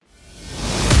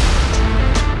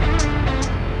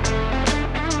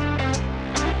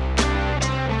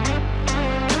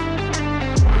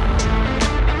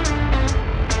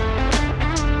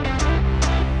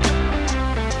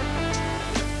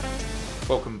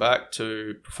back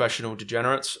to Professional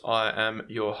Degenerates. I am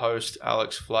your host,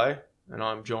 Alex Flay, and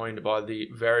I'm joined by the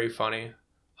very funny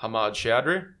Hammad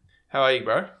Chaudry. How are you,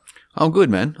 bro? I'm good,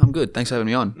 man. I'm good. Thanks for having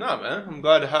me on. No, man. I'm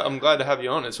glad to have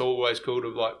you on. It's always cool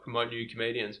to promote new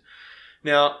comedians.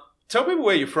 Now, tell people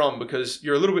where you're from, because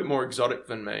you're a little bit more exotic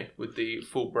than me with the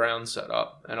full brown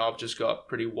setup, and I've just got a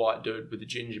pretty white dude with a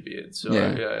ginger beard. So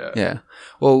yeah.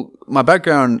 Well, my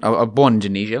background, I was born in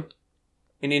Indonesia.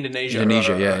 In Indonesia,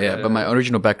 right. But my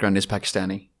original background is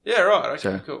Pakistani. Yeah, right.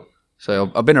 Okay, cool.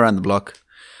 So I've been around the block.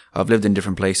 I've lived in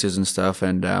different places and stuff,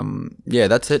 and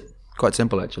that's it. Quite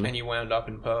simple, actually. And you wound up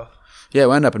in Perth. Yeah, I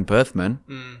wound up in Perth, man.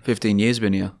 15 years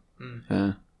been here.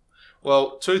 Yeah.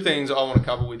 Well, two things I want to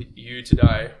cover with you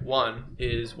today. One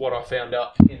is what I found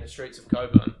out in the streets of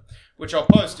Coburn, which I'll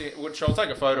take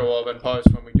a photo of and post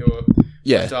when we do it.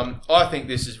 Yeah. But, I think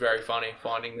this is very funny,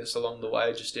 finding this along the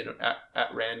way, just at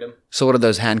random. So what are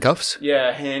those handcuffs?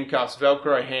 Yeah, handcuffs,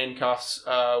 Velcro handcuffs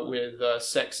with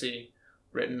sexy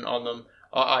written on them.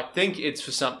 I think it's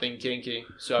for something kinky.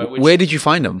 Where did you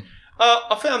find them?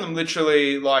 I found them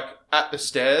literally at the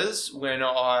stairs when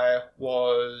I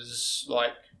was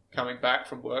coming back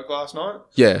from work last night.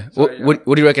 Yeah. So, what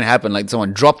do you reckon happened? Like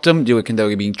someone dropped them? Do you reckon they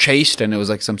were being chased and it was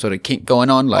like some sort of kink going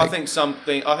on? I think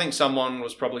someone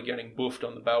was probably getting boofed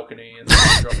on the balcony and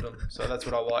they dropped them. So that's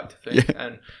what I like to think. Yeah.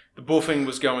 And the boofing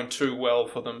was going too well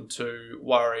for them to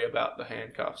worry about the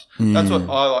handcuffs. That's what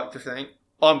I like to think.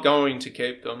 I'm going to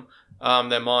keep them.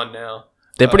 They're mine now.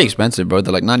 They're pretty expensive, bro.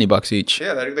 They're like $90 each.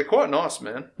 Yeah, they're quite nice,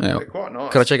 man. Yeah. They're quite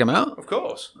nice. Could I check them out? Of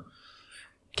course.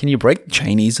 Can you break the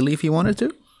chain easily if you wanted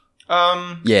to?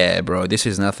 Yeah, bro. This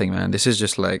is nothing, man. This is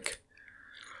just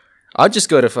I'd just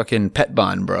go to fucking Pet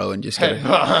Barn, bro, and just get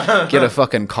a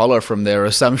fucking collar from there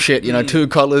or some shit. You know, 2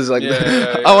 collars.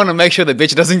 Yeah. I want to make sure the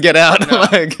bitch doesn't get out. No.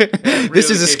 Really,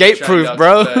 this is escape proof,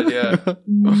 bro.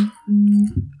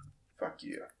 Fuck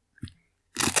you.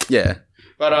 Yeah.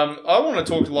 But I want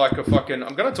to talk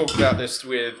I'm going to talk about this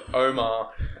with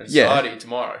Omar and Saadi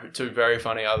tomorrow, two very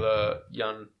funny other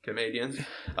young comedians.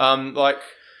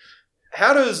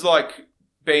 How does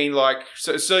being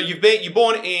so you're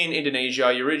born in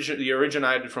Indonesia, you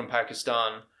originated from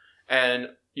Pakistan, and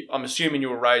I'm assuming you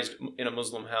were raised in a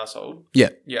Muslim household. Yeah.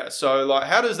 Yeah. So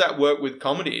how does that work with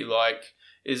comedy?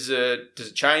 Does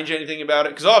it change anything about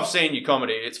it? Because I've seen your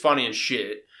comedy. It's funny as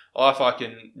shit. I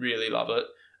fucking really love it.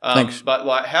 Thanks. But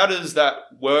how does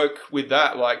that work with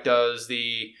that? Does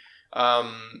the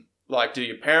do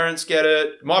your parents get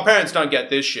it? My parents don't get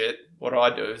this shit. What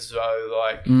I do, so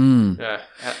yeah.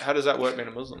 How does that work being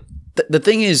a Muslim? The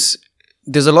thing is,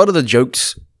 there's a lot of the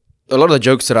jokes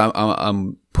that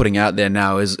I'm putting out there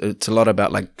now it's a lot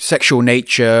about sexual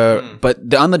nature, but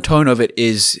the undertone of it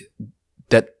is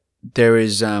that there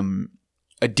is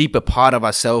a deeper part of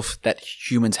ourselves that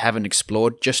humans haven't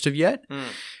explored just of yet.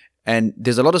 And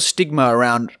there's a lot of stigma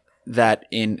around that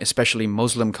in especially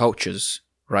Muslim cultures,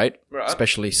 right?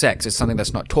 Especially sex. It's something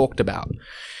that's not talked about.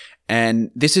 And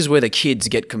this is where the kids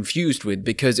get confused with,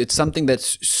 because it's something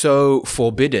that's so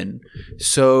forbidden,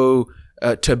 so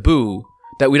taboo,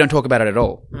 that we don't talk about it at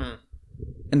all.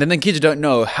 And then the kids don't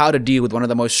know how to deal with one of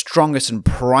the most strongest and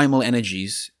primal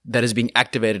energies that is being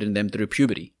activated in them through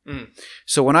puberty.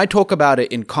 So when I talk about it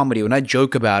in comedy, when I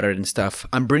joke about it and stuff,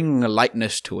 I'm bringing a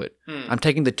lightness to it. I'm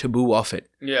taking the taboo off it.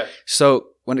 Yeah. So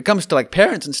when it comes to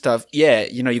parents and stuff, yeah,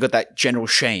 you got that general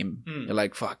shame. You're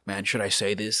like, fuck, man, should I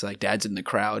say this? Dad's in the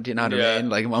crowd, you know what I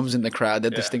mean? Mom's in the crowd. They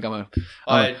just think I'm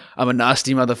a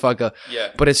nasty motherfucker. Yeah.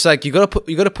 But it's you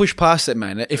gotta push past it,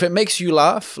 man. If it makes you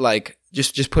laugh,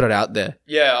 just put it out there.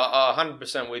 Yeah,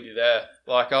 100% with you there.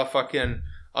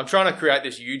 I'm trying to create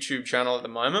this YouTube channel at the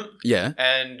moment. Yeah.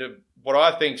 And what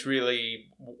I think's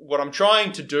what I'm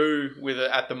trying to do with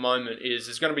it at the moment is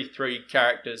there's going to be 3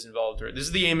 characters involved in it. This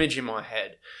is the image in my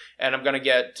head. And I'm going to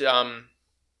get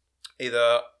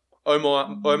either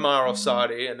Omar or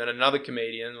Saadi, and then another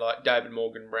comedian like David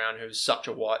Morgan Brown, who's such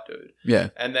a white dude.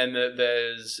 Yeah. And then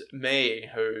there's me,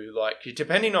 who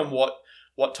depending on what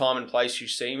time and place you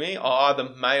see me, I either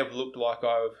may have looked like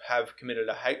I have committed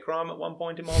a hate crime at one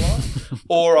point in my life,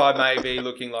 or I may be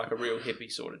looking like a real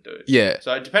hippie sort of dude. Yeah.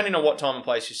 So depending on what time and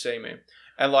place you see me.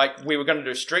 And we were going to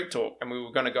do street talk, and we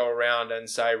were going to go around and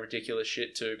say ridiculous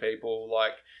shit to people.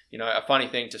 A funny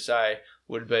thing to say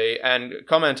would be, and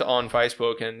comment on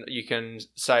Facebook, and you can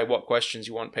say what questions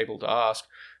you want people to ask.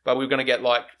 But we were going to get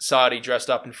Saadi dressed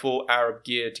up in full Arab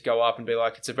gear to go up and be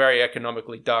it's a very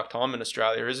economically dark time in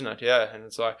Australia, isn't it? Yeah. And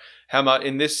it's how much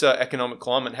in this economic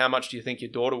climate, how much do you think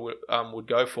your daughter would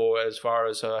go for as far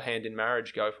as her hand in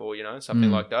marriage go for,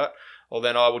 something like that? Or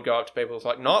then I would go up to people, it's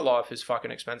like, nightlife is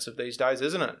fucking expensive these days,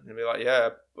 isn't it? And they'd be like,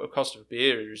 yeah, the cost of a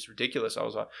beer is ridiculous. I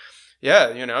was like, yeah,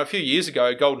 a few years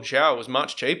ago, Golden Shower was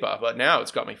much cheaper, but now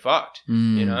it's got me fucked,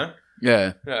 Yeah.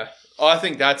 Yeah. I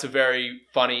think that's a very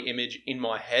funny image in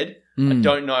my head. I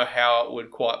don't know how it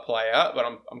would quite play out, but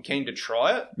I'm keen to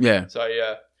try it. Yeah. So,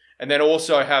 yeah. And then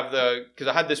also have because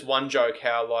I had this one joke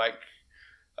how, like,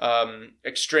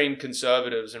 extreme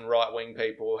conservatives and right-wing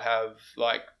people have,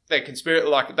 like, they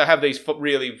have these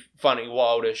really funny,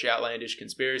 wildish, outlandish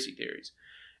conspiracy theories.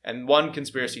 And one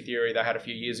conspiracy theory they had a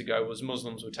few years ago was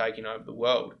Muslims were taking over the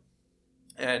world.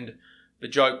 And the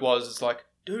joke was, it's like,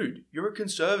 dude, you're a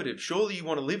conservative. Surely you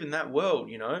want to live in that world,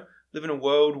 Live in a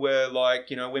world where, like,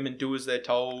 women do as they're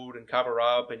told and cover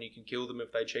up and you can kill them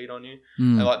if they cheat on you.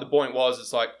 And, like, the point was,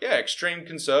 it's like, yeah, extreme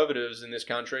conservatives in this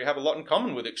country have a lot in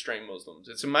common with extreme Muslims.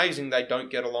 It's amazing they don't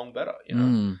get along better,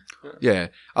 Yeah.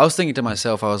 I was thinking to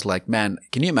myself, I was like, man,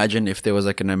 can you imagine if there was,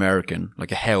 like, an American,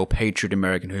 like a hell patriot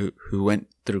American who went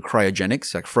through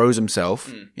cryogenics, like froze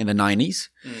himself in the 90s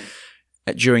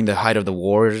during the height of the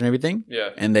wars and everything.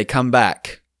 Yeah. And they come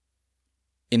back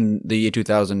in the year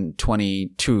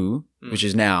 2022, which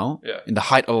is now, in the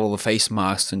height of all the face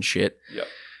masks and shit. Yeah.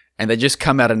 And they just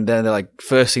come out and then they're like,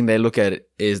 first thing they look at it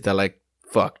is they're like,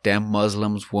 fuck, damn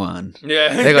Muslims won.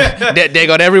 Yeah. they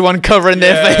got everyone covering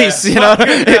their face,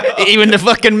 even the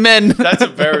fucking men. That's a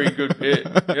very good bit.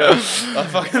 Yeah. I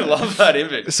fucking love that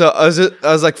image. So I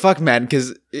was like, fuck, man,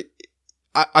 because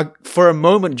I for a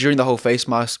moment during the whole face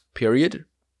mask period,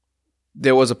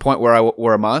 there was a point where I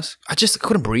wore a mask. I just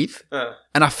couldn't breathe.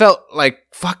 And I felt like,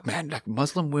 fuck, man, like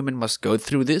Muslim women must go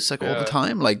through this like all the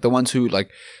time. Like the ones who like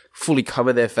fully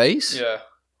cover their face. Yeah.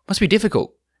 Must be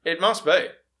difficult. It must be.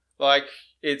 Like,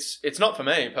 it's not for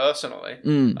me personally.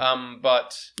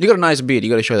 But you got a nice beard. You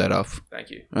got to show that off.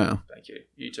 Thank you. Oh. Thank you.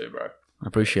 You too, bro. I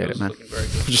appreciate it, man. Looking very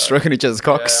good, just stroking each other's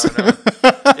cocks.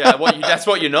 Yeah, I know. That's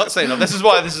what you're not seeing. This is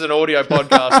why this is an audio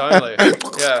podcast only.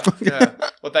 Yeah.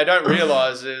 What they don't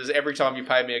realise is every time you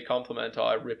pay me a compliment,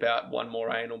 I rip out one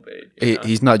more anal bead.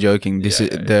 He's not joking.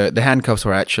 The handcuffs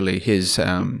were actually his.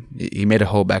 He made a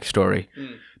whole backstory.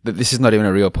 This is not even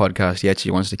a real podcast. He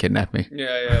actually wants to kidnap me.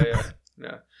 Yeah.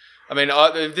 I mean,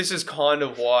 this is kind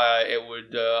of why it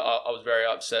would. I was very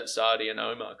upset Sadi and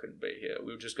Omar couldn't be here.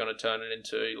 We were just going to turn it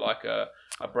into like a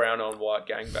brown on white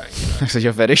gangbang. That's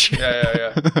your fetish?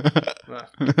 Yeah.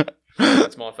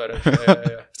 That's my fetish.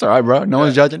 Yeah. It's all right, bro. No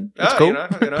one's judging. It's cool.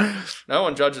 No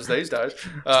one judges these days.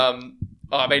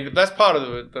 I mean, that's part of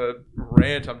the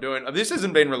rant I'm doing. This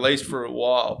hasn't been released for a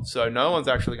while, so no one's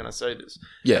actually going to see this.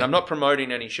 Yeah. And I'm not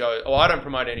promoting any shows. I don't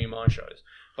promote any of my shows.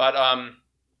 But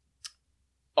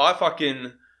I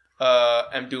fucking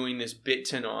am doing this bit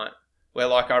tonight where,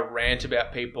 like, I rant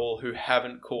about people who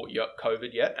haven't caught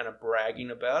COVID yet and are bragging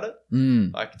about it.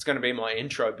 Like, it's going to be my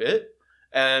intro bit.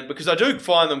 And because I do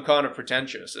find them kind of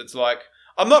pretentious. It's like,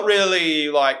 I'm not really,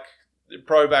 like,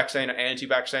 pro-vaccine or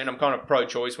anti-vaccine. I'm kind of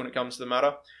pro-choice when it comes to the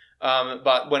matter.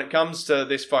 But when it comes to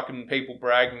this fucking people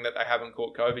bragging that they haven't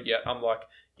caught COVID yet, I'm like,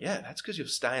 yeah, that's because you're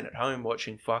staying at home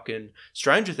watching fucking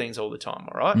Stranger Things all the time,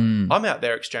 all right? I'm out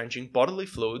there exchanging bodily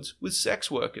fluids with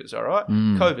sex workers, all right?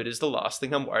 COVID is the last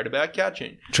thing I'm worried about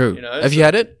catching. True. Have you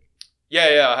had it?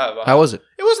 Yeah, I have. How was it?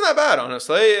 It wasn't that bad,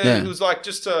 honestly. It was like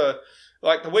just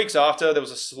like the weeks after, there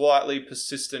was a slightly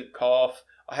persistent cough.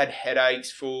 I had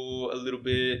headaches for a little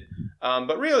bit,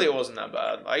 but really it wasn't that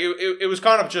bad. Like it was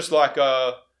kind of just like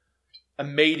a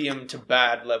medium to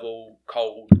bad level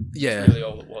cold. Yeah. That's really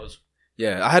all it was.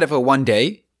 Yeah, I had it for one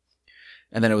day,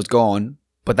 and then it was gone.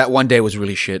 But that one day was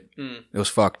really shit. It was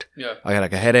fucked. Yeah. I had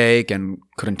like a headache and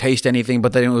couldn't taste anything,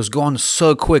 but then it was gone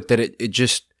so quick that it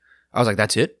just... I was like,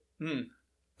 that's it? And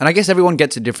I guess everyone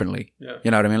gets it differently. Yeah. You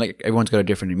know what I mean? Like, everyone's got a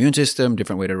different immune system,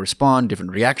 different way to respond,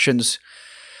 different reactions.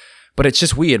 But it's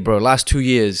just weird, bro. Last 2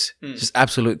 years, just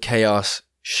absolute chaos.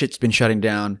 Shit's been shutting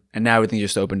down, and now everything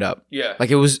just opened up. Yeah.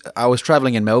 Like, I was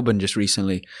traveling in Melbourne just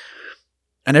recently,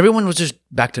 and everyone was just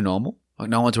back to normal. Like,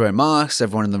 no one's wearing masks,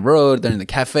 everyone on the road, they're in the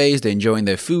cafes, they're enjoying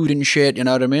their food and shit, you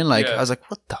know what I mean? Like, I was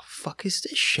like, what the fuck is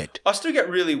this shit? I still get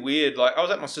really weird. Like, I was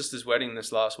at my sister's wedding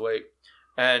this last week,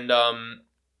 and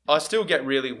I still get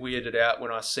really weirded out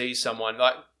when I see someone,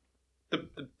 like,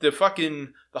 the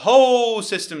whole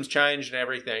system's changed and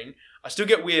everything. I still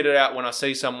get weirded out when I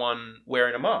see someone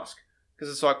wearing a mask.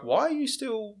 Because it's like, why are you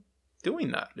still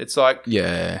doing that? It's like,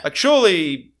 like,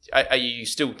 surely, are you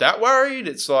still that worried?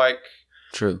 It's like...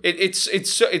 True.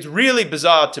 It's really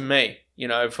bizarre to me, you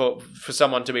know, for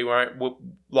someone to be wearing,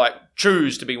 like,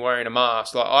 choose to be wearing a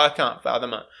mask. Like, I can't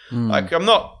fathom it. Like,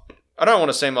 I don't want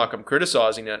to seem like I'm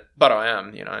criticizing it, but I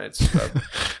am, you know. It's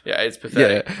it's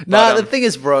pathetic. Yeah. Nah, the thing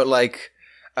is, bro, like,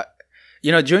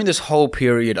 during this whole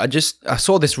period, I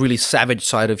saw this really savage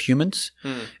side of humans.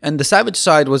 And the savage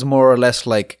side was more or less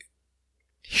like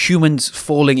humans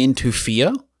falling into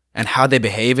fear and how they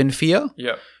behave in fear.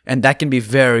 Yeah. And that can be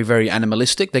very, very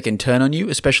animalistic. They can turn on you,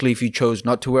 especially if you chose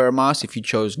not to wear a mask, if you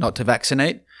chose not to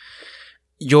vaccinate.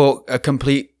 You're a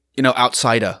complete,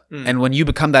 outsider. And when you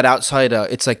become that outsider,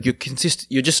 it's like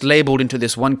you're just labeled into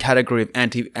this one category of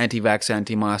anti-vax,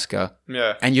 anti-masker.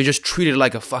 Yeah. And you're just treated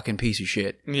like a fucking piece of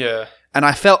shit. Yeah. And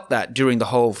I felt that during the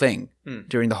whole thing,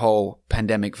 during the whole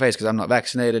pandemic phase, because I'm not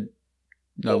vaccinated,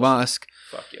 no mask.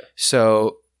 Fuck yeah.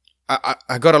 So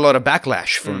I got a lot of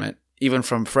backlash from it, even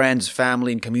from friends,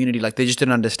 family, and community. Like, they just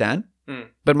didn't understand.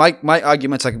 But my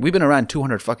argument's like, we've been around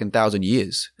 200,000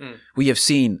 years. We have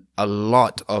seen a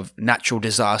lot of natural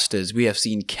disasters. We have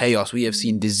seen chaos. We have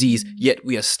seen disease. Yet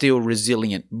we are still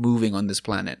resilient, moving on this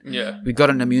planet. Yeah. We've got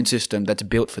an immune system that's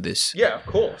built for this. Yeah, of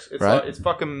course. It's right? like, it's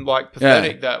fucking like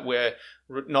pathetic that we're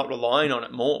not relying on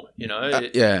it more.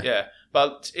 Yeah.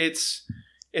 But it's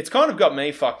kind of got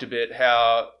me fucked a bit.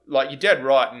 How, like, you're dead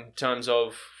right in terms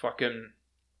of fucking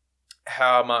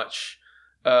how much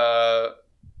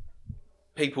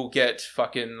people get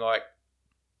fucking, like,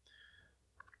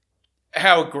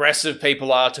 how aggressive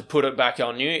people are to put it back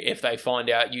on you if they find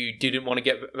out you didn't want to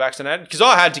get vaccinated. Because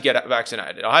I had to get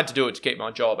vaccinated. I had to do it to keep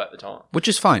my job at the time. Which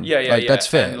is fine. Yeah. That's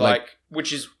fair. And,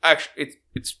 which is actually,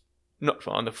 it's not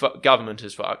fine. The government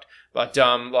is fucked. But,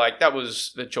 that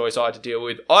was the choice I had to deal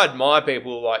with. I admire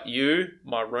people like you,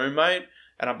 my roommate,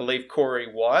 and I believe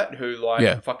Corey White, who,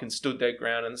 fucking stood their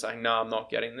ground and saying, no, I'm not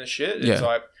getting this shit. It's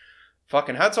like,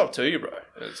 fucking hats off to you, bro.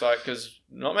 It's like, because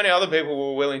not many other people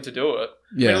were willing to do it.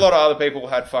 Yeah. I mean, a lot of other people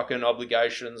had fucking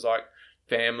obligations, like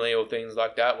family or things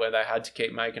like that, where they had to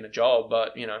keep making a job.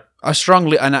 But, I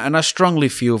strongly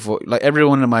feel for, like,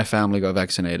 everyone in my family got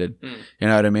vaccinated. You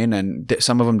know what I mean? And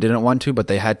some of them didn't want to, but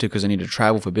they had to because they needed to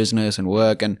travel for business and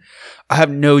work. And I have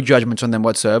no judgments on them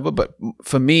whatsoever. But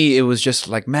for me, it was just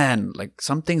like, man, like,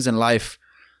 some things in life,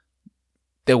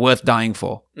 they're worth dying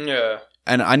for. Yeah.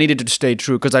 And I needed to stay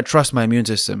true because I trust my immune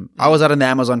system. I was out in the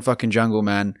Amazon fucking jungle,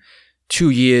 man.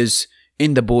 2 years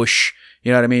in the bush.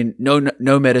 You know what I mean?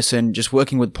 No medicine, just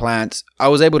working with plants. I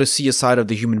was able to see a side of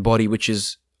the human body which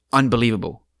is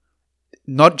unbelievable.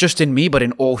 Not just in me, but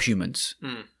in all humans.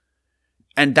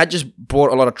 And that just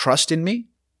brought a lot of trust in me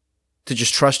to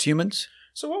just trust humans.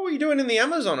 So what were you doing in the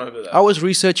Amazon over there? I was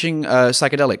researching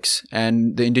psychedelics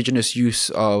and the indigenous use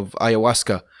of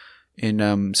ayahuasca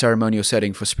in ceremonial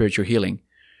setting for spiritual healing.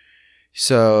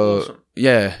 So, awesome.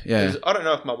 Yeah. I don't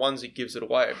know if my onesie gives it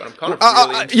away, but I'm kind of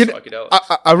really into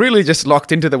psychedelics. I really just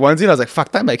locked into the onesie and I was like,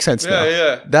 fuck, that makes sense now.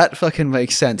 Yeah. That fucking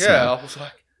makes sense now. I was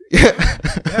like,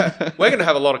 yeah. We're going to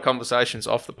have a lot of conversations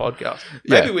off the podcast.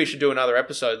 Maybe we should do another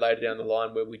episode later down the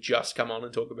line where we just come on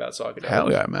and talk about psychedelics.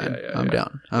 Hell yeah, man. I'm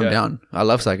down. I'm down. I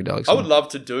love psychedelics. I would love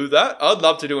to do that. I would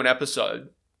love to do an episode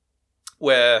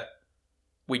where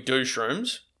we do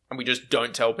shrooms and we just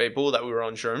don't tell people that we were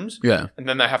on shrooms. Yeah. And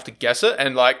then they have to guess it.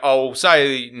 And, like, I'll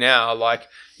say now, like,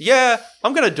 yeah,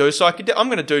 I'm going to do I'm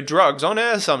going to do drugs on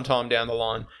air sometime down the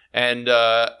line. And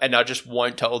I just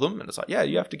won't tell them. And it's like, yeah,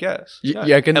 you have to guess.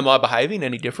 Am I behaving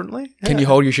any differently? Can you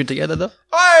hold your shit together, though?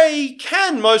 I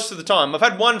can most of the time. I've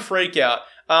had one freak out.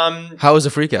 How was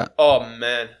the freak out? Oh,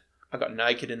 man. I got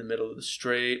naked in the middle of the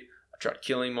street. I tried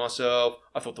killing myself.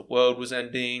 I thought the world was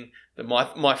ending. My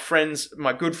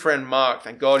good friend Mark,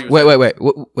 thank God he was...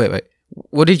 Wait.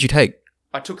 What did you take?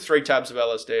 I took 3 tabs of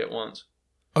LSD at once.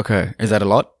 Okay. Is that a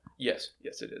lot? Yes,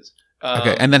 it is.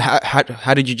 Okay, and then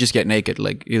how did you just get naked?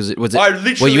 Like, was it? I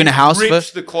literally were you in a house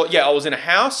first? I was in a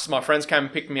house. My friends came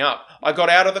and picked me up. I got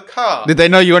out of the car. Did they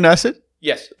know you were on acid?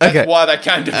 Yes. That's why they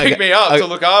came to pick me up, to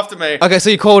look after me. Okay,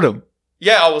 so you called them.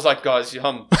 Yeah, I was like, guys,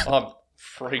 I'm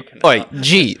freaking out. Wait,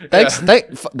 gee,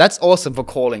 that's awesome for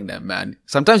calling them, man.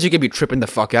 Sometimes you can be tripping the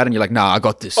fuck out and you're like, nah, I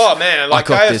got this. Oh, man, like,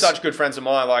 they are such good friends of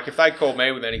mine. Like, if they called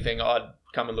me with anything, I'd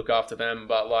come and look after them.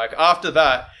 But, like, after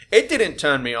that, it didn't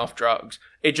turn me off drugs.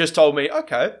 It just told me,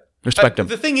 okay. Respect them.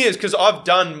 The thing is, because I've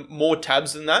done more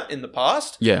tabs than that in the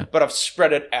past. Yeah. But I've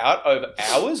spread it out over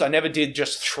hours. I never did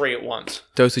just 3 at once.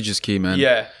 Dosage is key, man.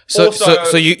 Yeah.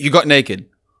 So you got naked?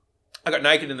 I got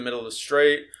naked in the middle of the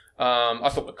street. I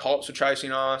thought the cops were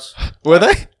chasing us. Were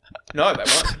they? No, they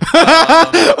weren't.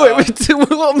 Wait,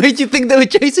 what made you think they were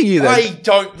chasing you then? I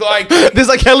don't like... There's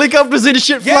like helicopters and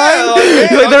shit flying.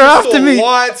 Like they're after me.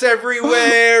 Lights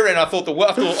everywhere, and I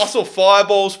saw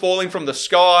fireballs falling from the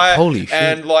sky. Holy shit!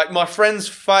 And like my friend's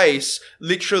face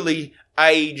literally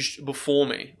aged before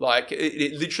me. Like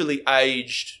it literally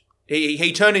aged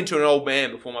He turned into an old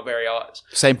man before my very eyes.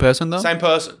 Same person though? Same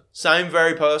person. Same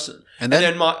very person. And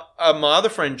then my other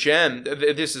friend Jem,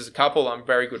 this is a couple I'm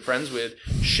very good friends with.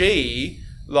 She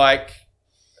morphed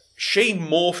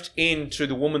into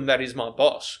the woman that is my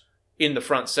boss in the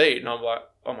front seat. And I'm like,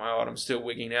 oh my God, I'm still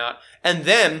wigging out. And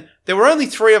then there were only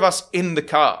 3 of us in the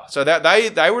car. So that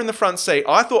they were in the front seat.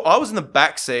 I thought I was in the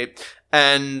back seat.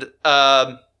 And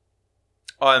I'm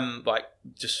like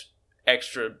just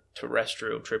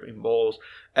extraterrestrial tripping balls.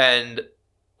 And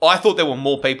I thought there were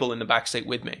more people in the back seat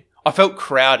with me. I felt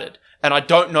crowded. And I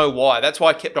don't know why. That's why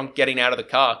I kept on getting out of the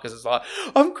car, because it's like,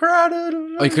 I'm crowded.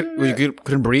 Oh, you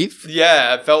couldn't breathe?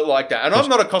 Yeah, it felt like that. And I'm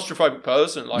not a claustrophobic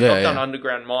person. Like, Yeah, I've done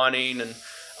underground mining and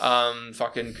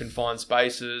fucking confined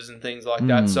spaces and things like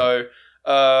that. So,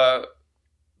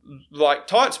 like,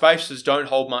 tight spaces don't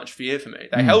hold much fear for me.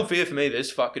 They held fear for me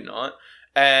this fucking night.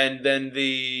 And then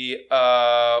the,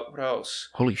 what else?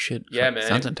 Holy shit. Yeah, man.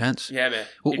 Sounds intense. Yeah, man.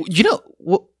 You know,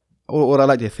 what I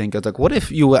like to think is, like, what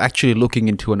if you were actually looking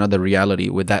into another reality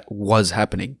where that was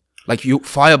happening? Like,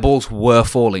 fireballs were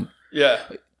falling. Yeah.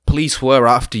 Police were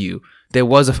after you. There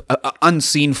was a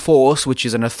unseen force, which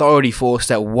is an authority force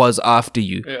that was after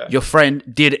you. Yeah. Your friend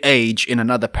did age in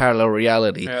another parallel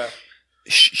reality. Yeah.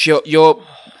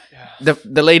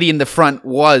 The lady in the front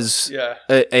was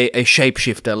a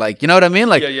shapeshifter. Like, you know what I mean?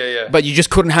 Like, yeah. But you just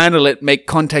couldn't handle it, make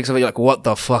context of it. You're like, what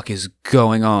the fuck is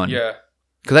going on? Yeah.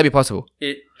 Could that be possible?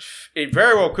 It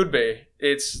very well could be.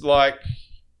 It's like,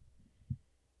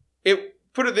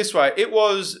 put it this way, it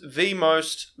was the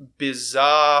most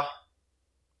bizarre,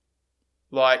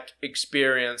 like,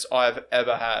 experience I've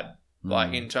ever had.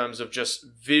 Like, in terms of just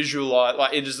visualize,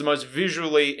 like, it is the most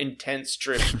visually intense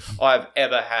trip I've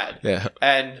ever had. Yeah.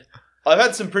 And I've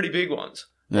had some pretty big ones.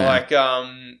 Yeah. Like,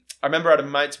 I remember at a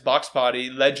mate's Bucks party,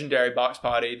 legendary Bucks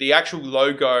party, the actual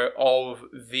logo of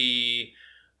the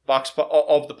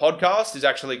podcast is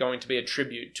actually going to be a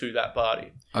tribute to that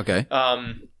party. Okay.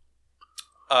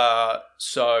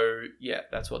 So yeah,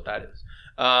 that's what that is.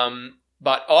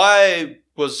 But I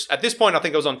was, at this point, I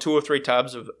think I was on 2 or 3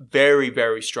 tabs of very,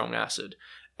 very strong acid.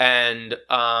 And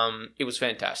it was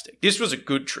fantastic. This was a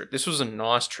good trip. This was a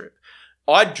nice trip.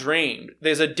 I dreamed,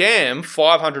 there's a dam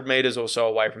 500 meters or so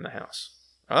away from the house,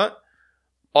 right?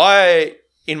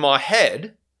 In my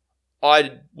head,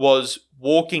 I was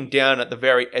walking down at the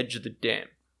very edge of the dam,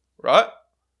 right?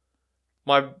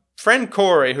 My friend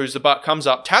Corey, who's the butt, comes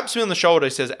up, taps me on the shoulder,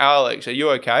 says, Alex, are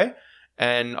you okay?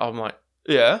 And I'm like,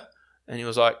 yeah. And he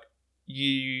was like,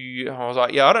 I was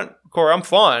like, yeah, Corey, I'm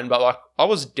fine. But, like, I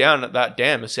was down at that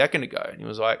dam a second ago. And he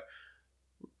was like,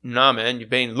 nah, man, you've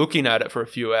been looking at it for a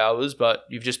few hours, but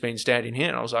you've just been standing here.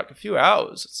 And I was like, a few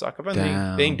hours? It's like, I've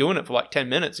only been doing it for like 10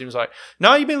 minutes. He was like,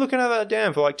 no, you've been looking at that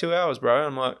dam for like 2 hours, bro. And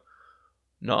I'm like,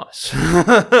 nice.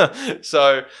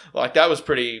 So, like, that was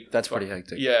pretty... That's pretty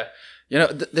hectic. Yeah. You know,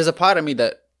 there's a part of me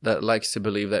that likes to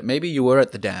believe that maybe you were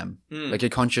at the dam. Like, your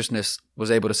consciousness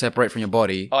was able to separate from your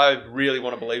body. I really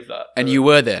want to believe that. And you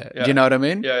were there. Yeah. Do you know what I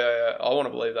mean? Yeah. I want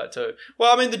to believe that too.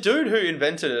 Well, I mean, the dude who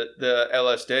invented it, the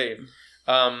LSD,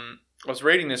 I was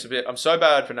reading this a bit. I'm so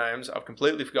bad for names. I've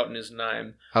completely forgotten his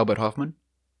name. Albert Hoffman?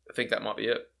 I think that might be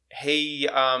it. He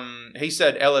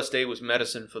said LSD was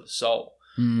medicine for the soul,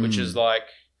 which is like,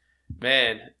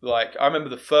 man, like, I remember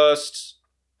the first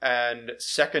and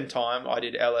second time I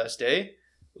did LSD,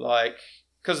 like,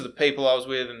 because of the people I was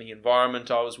with and the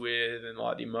environment I was with and,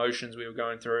 like, the emotions we were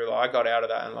going through, like, I got out of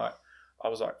that and, like, I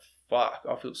was like, fuck,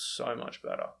 I feel so much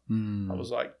better. I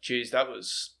was like, geez, that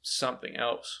was something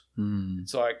else.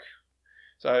 It's like,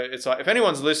 if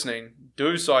anyone's listening,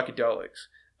 do psychedelics.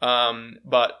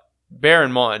 But bear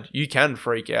in mind, you can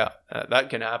freak out. That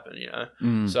can happen, you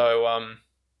know? So,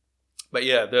 but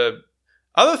yeah, the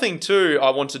other thing too,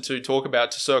 I wanted to talk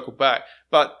about, to circle back,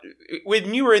 but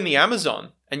when you were in the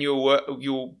Amazon and you were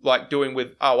like doing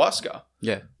with ayahuasca,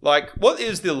 like, what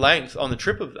is the length on the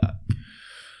trip of that?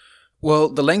 Well,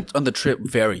 the length on the trip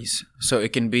varies. So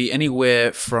it can be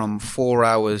anywhere from 4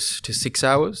 hours to 6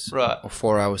 hours. Right. Or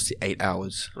 4 hours to 8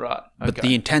 hours. Right. Okay. But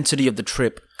the intensity of the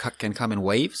trip can come in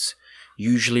waves,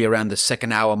 usually around the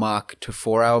 2nd hour mark to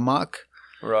 4 hour mark.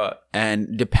 Right.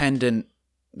 And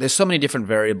there's so many different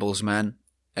variables, man.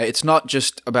 It's not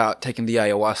just about taking the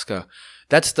ayahuasca.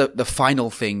 That's the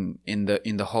final thing in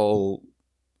the whole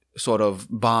sort of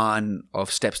barn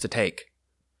of steps to take.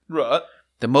 Right.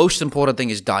 The most important thing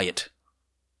is diet.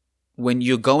 When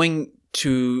you're going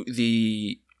to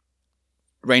the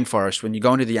rainforest, when you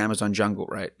go into the Amazon jungle,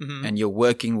 right, and you're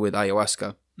working with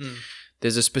ayahuasca,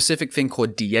 there's a specific thing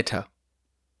called dieta.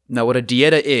 Now, what a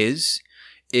dieta is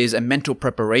a mental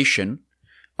preparation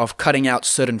of cutting out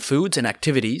certain foods and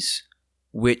activities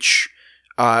which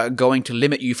are going to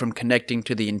limit you from connecting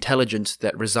to the intelligence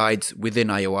that resides within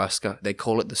ayahuasca. They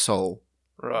call it the soul,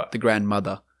 Right. the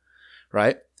grandmother,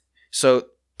 right? So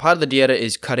part of the dieta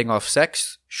is cutting off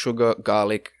sex, sugar,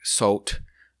 garlic, salt,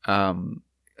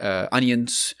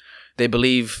 onions. They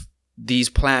believe these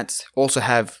plants also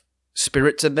have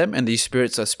spirits in them, and these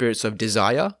spirits are spirits of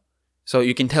desire. So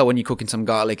you can tell when you're cooking some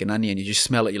garlic and onion, you just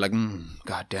smell it, you're like,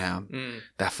 god damn,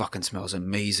 that fucking smells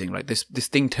amazing. Like this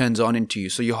thing turns on into you.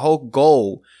 So your whole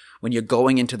goal when you're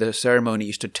going into the ceremony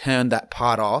is to turn that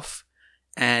part off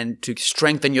and to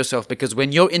strengthen yourself, because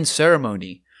when you're in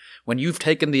ceremony, when you've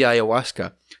taken the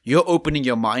ayahuasca, you're opening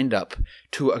your mind up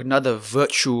to another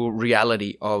virtual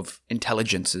reality of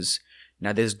intelligences.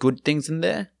 Now, there's good things in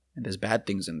there and there's bad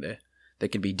things in there. There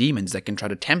can be demons that can try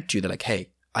to tempt you. They're like,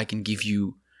 hey, I can give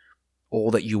you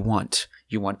all that you want.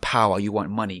 You want power. You want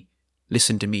money.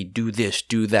 Listen to me. Do this,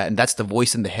 do that. And that's the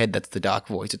voice in the head. That's the dark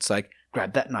voice. It's like,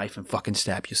 grab that knife and fucking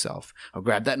stab yourself. Or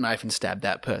grab that knife and stab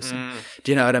that person.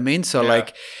 Do you know what I mean? So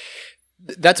like,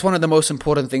 that's one of the most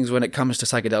important things when it comes to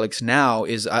psychedelics now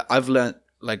is I've learned,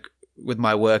 like with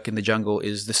my work in the jungle,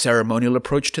 is the ceremonial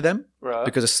approach to them. Right.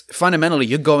 Because fundamentally,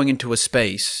 you're going into a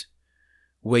space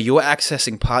where you're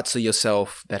accessing parts of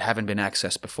yourself that haven't been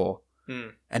accessed before.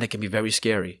 And it can be very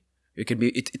scary. It can be,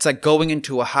 it's like going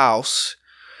into a house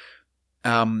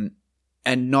and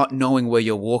not knowing where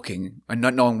you're walking and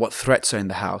not knowing what threats are in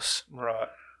the house. Right.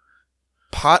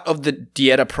 Part of the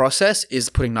dieta process is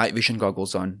putting night vision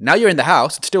goggles on. Now you're in the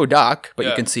house, it's still dark, but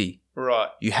you can see. Right.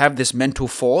 You have this mental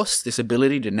force, this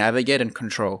ability to navigate and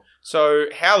control. So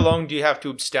how long do you have to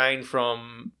abstain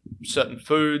from certain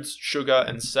foods, sugar,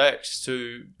 and sex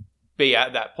to be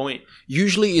at that point?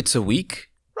 Usually it's a week.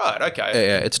 Right, okay.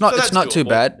 Yeah, it's not too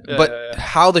bad. But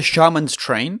how the shamans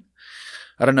train,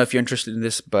 I don't know if you're interested in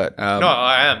this, but... no,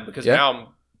 I am, because now I'm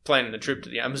planning the trip to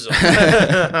the Amazon.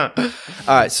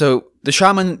 All right, so the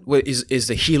shaman is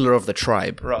the healer of the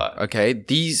tribe. Right. Okay,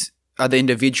 these are the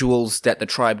individuals that the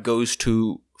tribe goes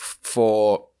to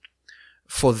for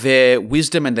their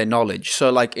wisdom and their knowledge. So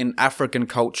like in African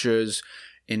cultures,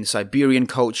 in Siberian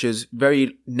cultures,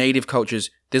 very native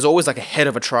cultures, there's always like a head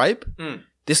of a tribe.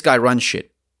 This guy runs shit.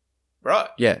 Right.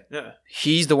 Yeah.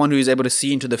 He's the one who is able to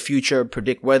see into the future,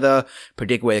 predict weather,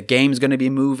 predict where a game's going to be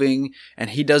moving,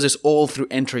 and he does this all through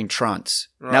entering trance.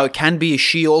 Right. Now, it can be a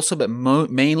she also, but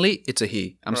mainly it's a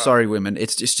he. I'm sorry, women.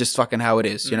 It's just fucking how it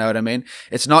is. You know what I mean?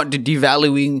 It's not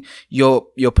devaluing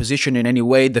your position in any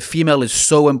way. The female is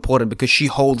so important because she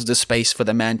holds the space for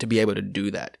the man to be able to do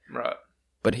that. Right.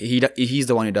 But he's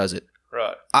the one who does it.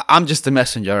 Right. I'm just the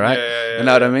messenger, right? Yeah, you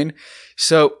know what I mean?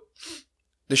 So...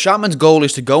 the shaman's goal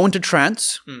is to go into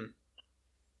trance,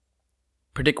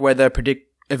 predict weather,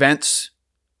 predict events,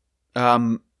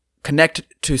 connect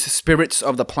to spirits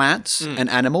of the plants and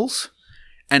animals,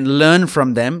 and learn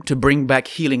from them to bring back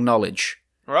healing knowledge.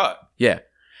 Right. Yeah.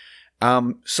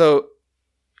 So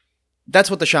that's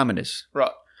what the shaman is.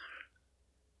 Right.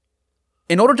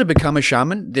 In order to become a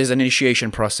shaman, there's an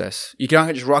initiation process. You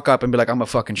can't just rock up and be like, I'm a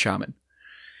fucking shaman.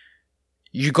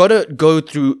 You got to go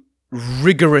through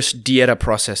rigorous dieta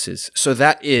processes. So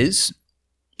that is,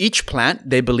 each plant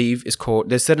they believe is called,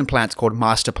 there's certain plants called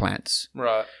master plants.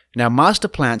 Right. Now, master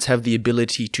plants have the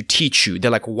ability to teach you.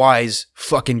 They're like wise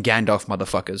fucking Gandalf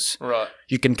motherfuckers. Right.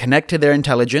 You can connect to their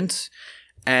intelligence,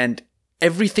 and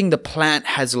everything the plant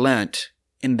has learnt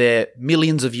in their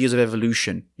millions of years of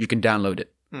evolution, you can download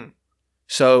it.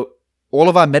 So all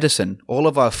of our medicine, all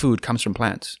of our food comes from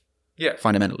plants. Yeah.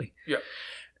 Fundamentally. Yeah.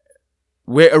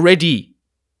 We're already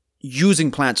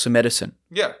using plants for medicine.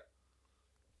 Yeah.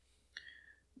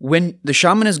 When the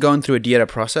shaman is going through a dieta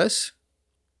process,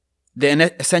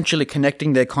 they're essentially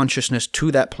connecting their consciousness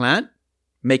to that plant,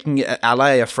 making it an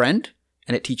ally, a friend,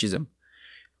 and it teaches them.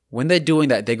 When they're doing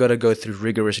that, they got to go through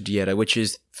rigorous dieta, which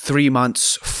is 3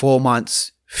 months, 4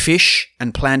 months, fish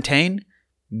and plantain,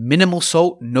 minimal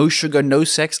salt, no sugar, no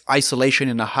sex, isolation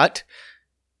in a hut.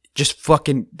 Just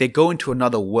fucking, they go into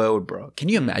another world, bro. Can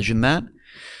you imagine that?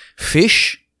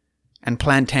 Fish and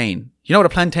plantain. You know what a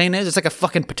plantain is? It's like a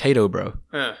fucking potato, bro.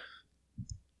 Yeah.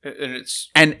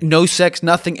 And no sex,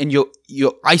 nothing, and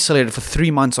you're isolated for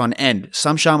 3 months on end.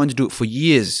 Some shamans do it for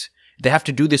years. They have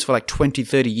to do this for like 20,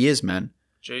 30 years, man.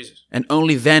 Jesus. And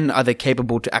only then are they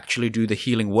capable to actually do the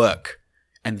healing work.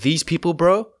 And these people,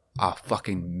 bro, are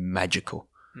fucking magical.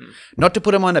 Not to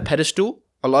put them on a pedestal.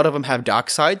 A lot of them have dark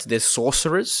sides. There's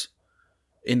sorcerers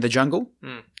in the jungle.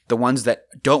 The ones that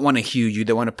don't want to heal you.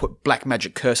 They want to put black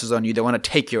magic curses on you. They want to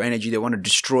take your energy. They want to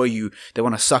destroy you. They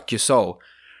want to suck your soul.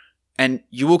 And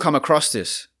you will come across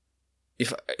this.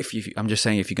 I'm just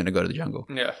saying if you're going to go to the jungle.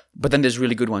 Yeah. But then there's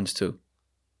really good ones too.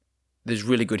 there's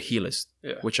really good healers,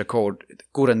 Yeah. which are called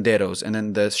curanderos, and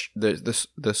then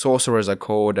the sorcerers are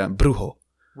called brujo.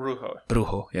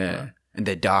 Brujo, yeah. Right. And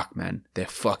they're dark, man. They're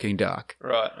fucking dark.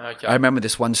 Right. Okay. I remember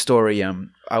this one story.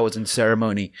 I was in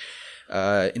ceremony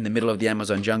in the middle of the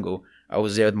Amazon jungle. I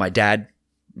was there with my dad,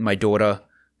 my daughter.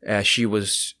 She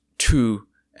was 2,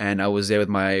 and I was there with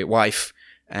my wife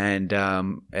and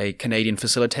a Canadian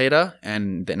facilitator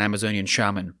and an Amazonian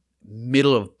shaman.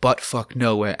 Middle of buttfuck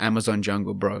nowhere, Amazon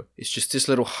jungle, bro. It's just this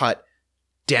little hut,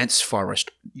 dense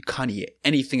forest. You can't hear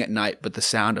anything at night but the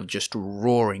sound of just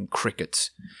roaring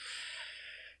crickets.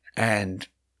 And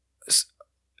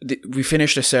we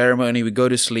finish the ceremony, we go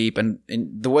to sleep, and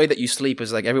the way that you sleep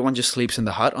is like everyone just sleeps in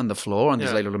the hut on the floor on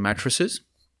these like little mattresses.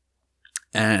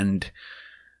 And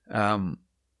I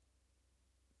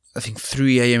think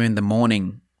 3 a.m. in the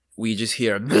morning, we just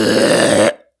hear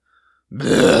bleh,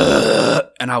 bleh,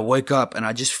 and I wake up and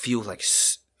I just feel like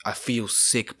I feel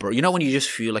sick, bro. You know when you just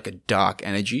feel like a dark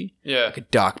energy? Yeah. Like a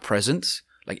dark presence?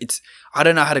 Like I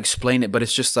don't know how to explain it, but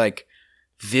it's just like,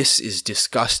 this is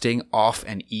disgusting, off,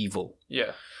 and evil.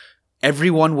 Yeah.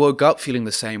 Everyone woke up feeling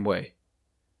the same way.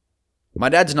 My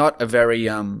dad's not a very,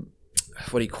 what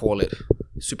do you call it?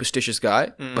 Superstitious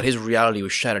guy, but his reality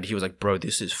was shattered. He was like, bro,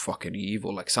 this is fucking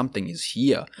evil. Like something is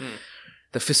here.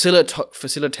 The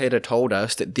facilitator told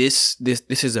us that this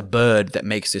is a bird that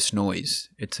makes this noise.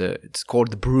 It's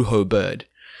called the brujo bird.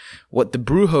 What the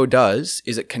brujo does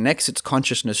is it connects its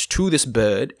consciousness to this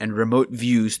bird and remote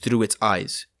views through its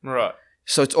eyes. Right.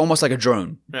 So it's almost like a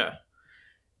drone. Yeah.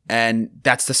 And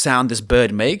that's the sound this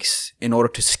bird makes in order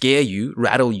to scare you,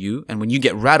 rattle you. And when you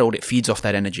get rattled, it feeds off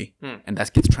that energy. And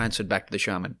that gets transferred back to the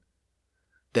shaman.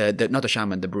 Not the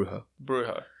shaman, the brujo.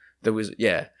 Brujo. There was,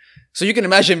 yeah. So you can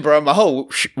imagine, bro, my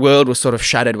whole world was sort of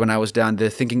shattered when I was down there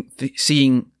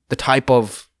seeing the type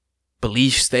of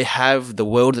beliefs they have, the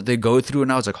world that they go through.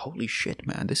 And I was like, holy shit,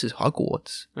 man, this is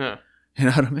Hogwarts. Yeah. You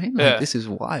know what I mean? Like, Yeah. this is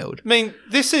wild. I mean,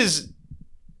 this is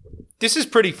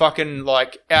pretty fucking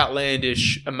like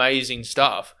outlandish, amazing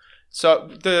stuff. So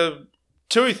the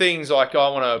 2 things like I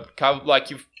want to cover, like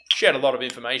you've shared a lot of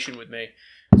information with me.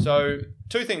 So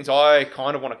 2 things I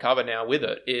kind of want to cover now with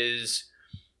it is,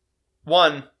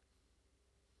 one,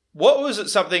 what was it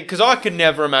something, because I could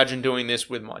never imagine doing this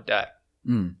with my dad.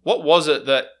 What was it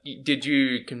that, did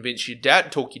you convince your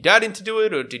dad, talk your dad into doing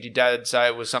it, or did your dad say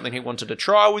it was something he wanted to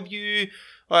try with you?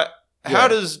 Like, how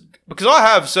does, because I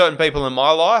have certain people in my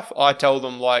life, I tell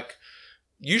them like,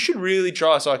 you should really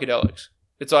try psychedelics.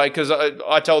 It's like, because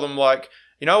I tell them like,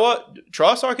 you know what,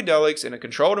 try psychedelics in a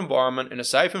controlled environment, in a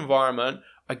safe environment.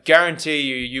 I guarantee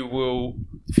you will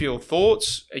feel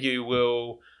thoughts, you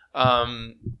will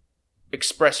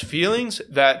express feelings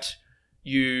that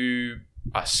you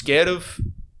are scared of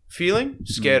feeling,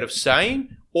 scared of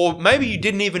saying, or maybe you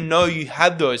didn't even know you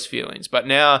had those feelings, but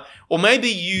now, or maybe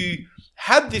you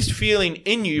had this feeling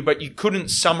in you, but you couldn't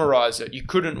summarize it, you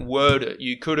couldn't word it,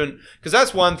 you couldn't, because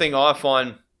that's one thing I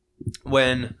find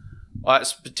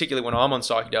particularly when I'm on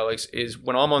psychedelics, is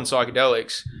when I'm on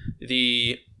psychedelics,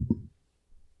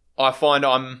 I find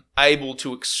I'm able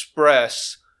to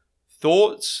express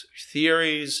thoughts,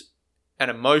 theories,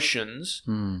 and emotions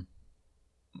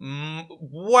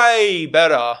way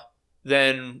better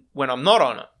than when I'm not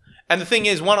on it. And the thing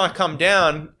is, when I come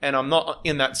down and I'm not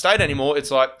in that state anymore, it's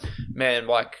like, man,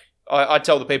 like I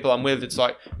tell the people I'm with, it's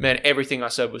like, man, everything I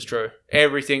said was true.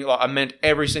 Everything, like I meant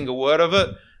every single word of it,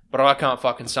 but I can't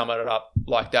fucking sum it up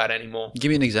like that anymore. Give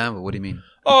me an example. What do you mean?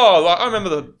 Oh, like I remember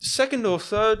the 2nd or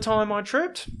 3rd time I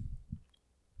tripped.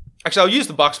 Actually, I'll use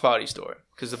the Bucks Party story,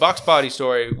 because the Bucks Party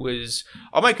story was,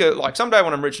 I'll make it, like someday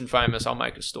when I'm rich and famous, I'll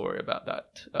make a story about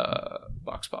that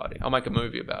Bucks Party. I'll make a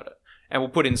movie about it. And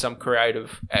we'll put in some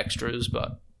creative extras,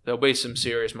 but there'll be some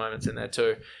serious moments in there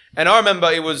too. And I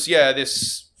remember it was,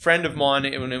 this friend of mine,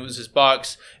 when it was his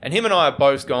Bucks, and him and I have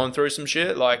both gone through some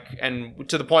shit, like, and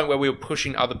to the point where we were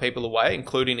pushing other people away,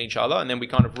 including each other, and then we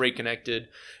kind of reconnected,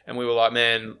 and we were like,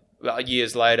 man,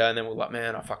 years later, and then we're like,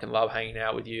 man, I fucking love hanging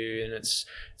out with you, and it's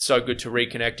so good to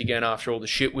reconnect again after all the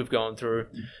shit we've gone through.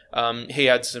 He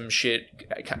had some shit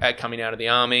coming out of the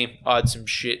army. I had some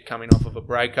shit coming off of a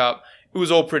breakup. It was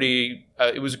all pretty,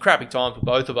 it was a crappy time for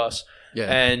both of us.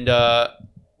 Yeah. And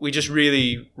we just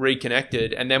really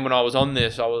reconnected. And then when I was on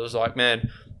this, I was like, man,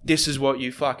 this is what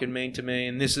you fucking mean to me,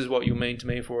 and this is what you mean to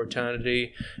me for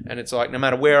eternity. And it's like, no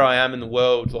matter where I am in the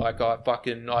world, like I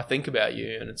think about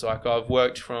you. And it's like, I've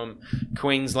worked from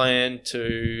Queensland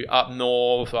to up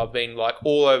north. I've been like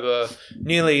all over,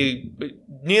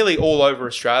 nearly all over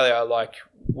Australia, like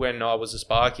when I was a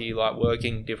Sparky, like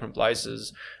working different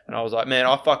places. And I was like, man,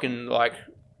 I fucking like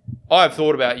I've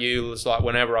thought about you as like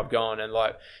whenever I've gone, and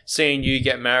like seeing you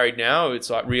get married now, it's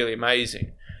like really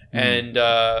amazing. And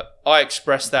I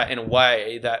expressed that in a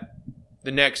way that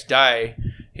the next day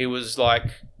he was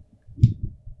like,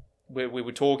 we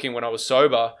were talking when I was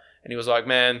sober, and he was like,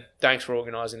 man, thanks for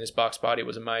organising this Bucks party. It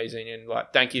was amazing. And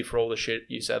like, thank you for all the shit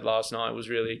you said last night. It was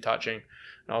really touching.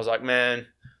 And I was like, man,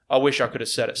 I wish I could have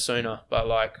said it sooner, but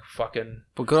like fucking.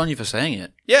 But good on you for saying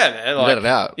it. Yeah, man. Like, let it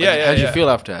out. Yeah, How did you feel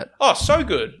after that? Oh, so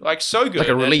good. Like, so good. Like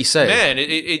a release, eh? Man,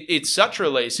 it's such a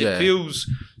release. It feels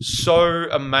so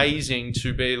amazing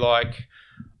to be like,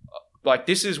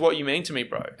 this is what you mean to me,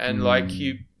 bro. And like,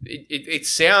 it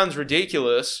sounds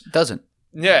ridiculous. It doesn't.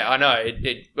 Yeah, I know.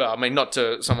 Well, I mean, not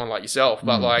to someone like yourself,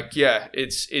 but like, yeah,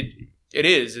 it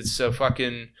is. It's a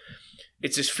fucking,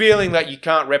 it's this feeling that you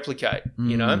can't replicate,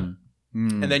 you know?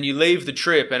 And then you leave the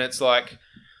trip and it's like,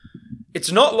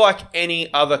 it's not like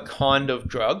any other kind of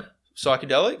drug,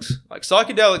 psychedelics. Like,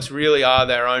 psychedelics really are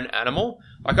their own animal.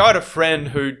 Like, I had a friend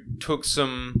who took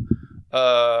some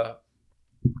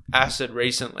acid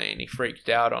recently and he freaked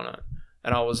out on it.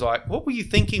 And I was like, what were you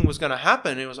thinking was going to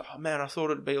happen? And he was like, oh, man, I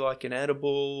thought it'd be like an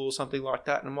edible or something like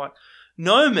that. And I'm like,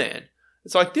 no, man.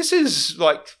 It's like, this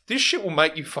shit will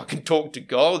make you fucking talk to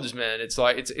gods, man. It's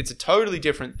like, it's a totally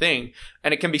different thing.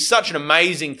 And it can be such an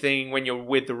amazing thing when you're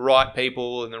with the right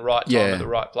people in the right time at the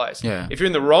right place. Yeah. If you're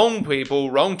in the wrong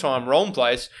people, wrong time, wrong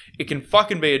place, it can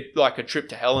fucking be like a trip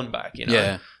to hell and back, you know?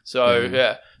 Yeah. So,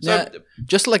 yeah. So,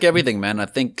 just like everything, man, I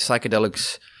think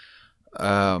psychedelics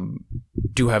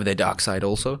do have their dark side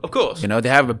also. Of course. You know, they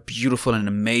have a beautiful and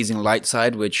amazing light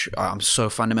side, which I'm so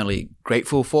fundamentally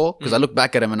grateful for, because I look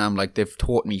back at them and I'm like, they've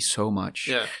taught me so much.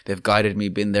 Yeah. They've guided me,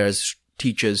 been there as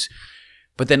teachers.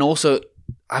 But then also,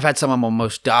 I've had some of my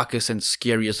most darkest and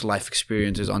scariest life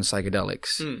experiences on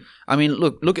psychedelics. I mean,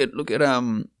 look at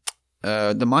the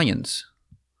Mayans,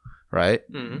 right?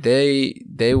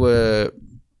 They were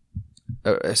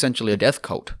essentially a death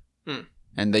cult.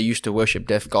 And they used to worship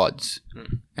death gods,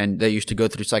 and they used to go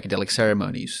through psychedelic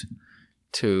ceremonies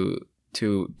to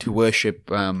worship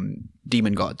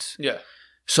demon gods. Yeah.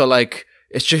 So like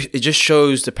it just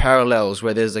shows the parallels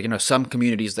where there's like, you know, some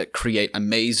communities that create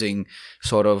amazing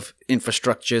sort of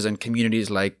infrastructures and communities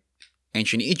like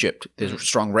ancient Egypt. There's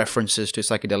strong references to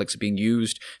psychedelics being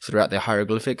used throughout their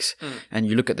hieroglyphics. And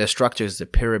you look at their structures, the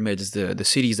pyramids, the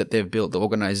cities that they've built, the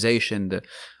organization,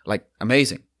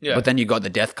 amazing. Yeah. But then you got the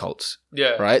death cults.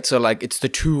 Yeah. Right? So like it's the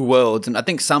two worlds. And I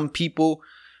think some people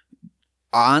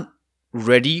aren't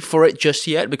ready for it just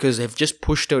yet because they've just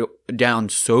pushed down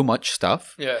so much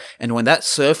stuff. Yeah. And when that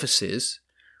surfaces,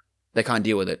 they can't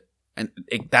deal with it. And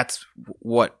that's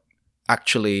what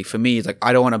actually, for me, is like,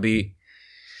 I don't want to be,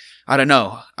 I don't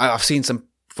know. I've seen some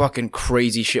fucking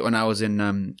crazy shit when I was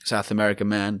in South America,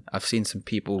 man. I've seen some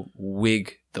people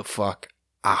wig the fuck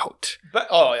out.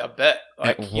 But, I bet.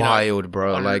 Like, wild,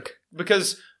 bro. Like,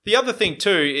 because the other thing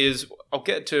too is, I'll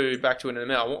get back to it in a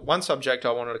minute. One subject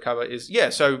I wanted to cover is,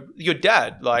 so your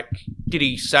dad, like, did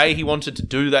he say he wanted to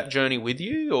do that journey with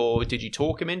you, or did you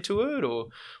talk him into it, or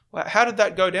how did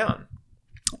that go down?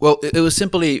 Well, it was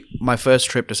simply my first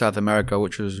trip to South America,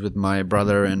 which was with my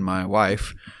brother and my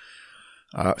wife.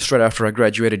 Straight after I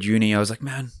graduated uni, I was like,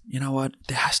 man, you know what?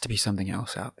 There has to be something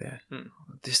else out there.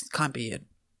 This can't be it.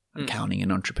 Accounting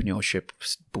and entrepreneurship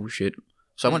bullshit.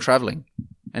 So I went traveling.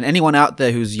 And anyone out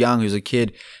there who's young, who's a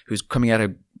kid, who's coming out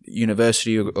of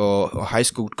university or high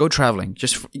school, go traveling.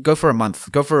 Just go for a month.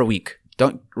 Go for a week.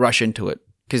 Don't rush into it.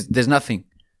 Because there's nothing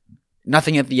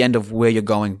at the end of where you're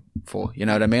going for. You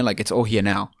know what I mean? Like, it's all here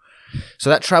now. So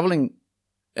that traveling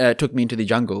took me into the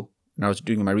jungle. And I was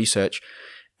doing my research.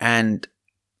 And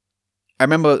I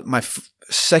remember my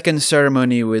second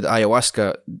ceremony with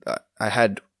ayahuasca. I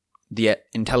had the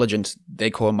intelligence they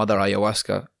call Mother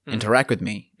Ayahuasca interact with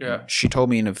me. Yeah. She told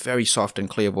me in a very soft and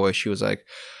clear voice, she was like,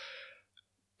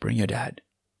 bring your dad.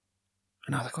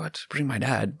 And I was like, what? Bring my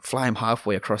dad? Fly him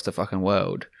halfway across the fucking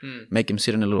world. Make him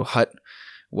sit in a little hut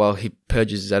while he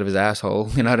purges out of his asshole,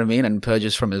 you know what I mean? And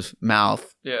purges from his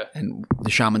mouth. Yeah. And the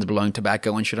shaman's blowing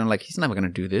tobacco and shit. I'm like, he's never going to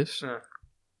do this. Yeah.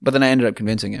 But then I ended up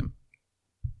convincing him.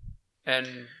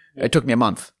 And it took me a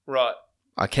month. Right.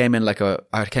 I came in like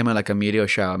a meteor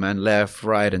shower, man. Left,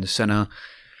 right, and center.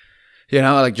 You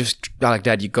know, like,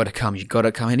 Dad, you gotta come.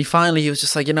 And he was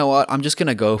just like, you know what? I'm just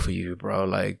gonna go for you, bro.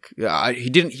 Like,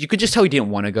 you could just tell he didn't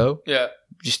want to go. Yeah.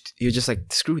 He was just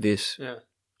like, screw this. Yeah.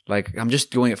 Like, I'm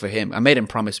just doing it for him. I made him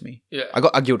promise me. Yeah.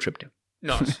 I guilt tripped him.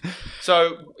 Nice.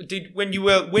 So when you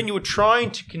were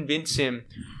trying to convince him,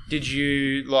 were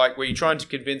you trying to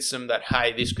convince him that,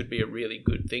 hey, this could be a really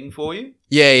good thing for you?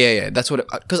 Yeah. That's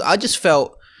because I just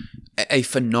felt a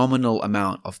phenomenal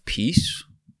amount of peace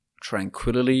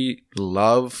tranquility,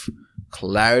 love,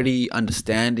 clarity,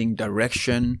 understanding,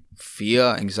 direction,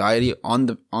 fear, anxiety on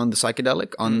the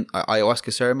psychedelic, on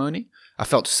ayahuasca ceremony. I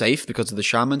felt safe because of the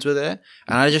shamans were there.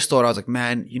 And I just thought, I was like,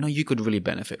 man, you could really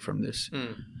benefit from this.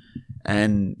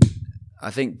 And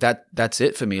I think that's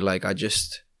it for me. Like, I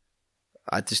just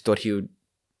thought it'd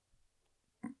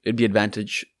be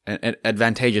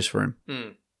advantageous for him.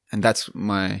 And that's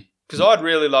my... Because I'd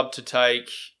really love to take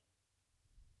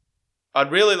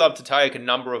a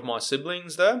number of my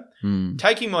siblings there.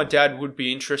 Taking my dad would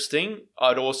be interesting.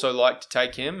 I'd also like to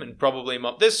take him and probably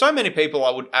there's so many people I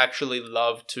would actually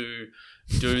love to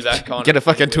do that kind Get of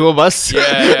a fucking tour bus.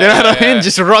 Yeah, you know what I mean?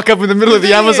 Just rock up in the middle of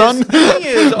the Amazon. The thing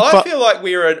is, I feel like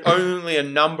we're only a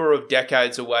number of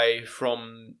decades away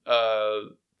from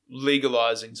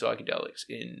legalizing psychedelics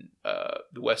in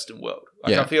the Western world.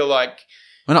 Like, I feel like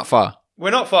we're not far.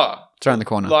 It's around the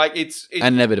corner. Like it's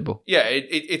inevitable. Yeah,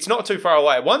 it's not too far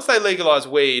away. Once they legalize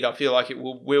weed, I feel like it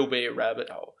will be a rabbit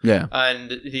hole. Yeah, and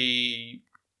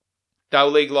they'll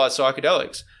legalize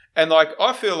psychedelics, and like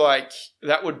I feel like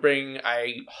that would bring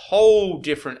a whole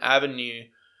different avenue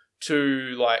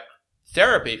to like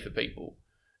therapy for people.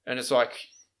 And it's like,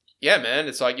 yeah, man,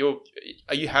 it's like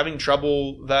are you having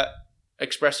trouble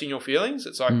expressing your feelings?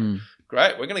 It's like,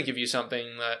 great, we're going to give you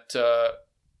something that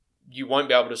you won't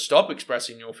be able to stop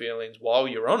expressing your feelings while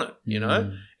you're on it. You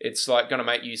know, it's like going to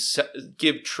make you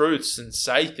give truths and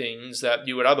say things that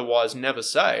you would otherwise never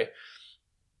say.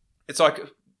 It's like,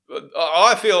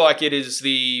 I feel like it is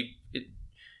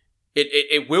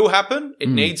it will happen. It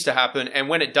needs to happen. And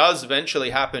when it does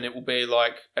eventually happen, it will be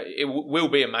like, it will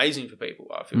be amazing for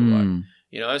people. I feel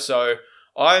like, so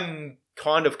I'm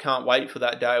kind of can't wait for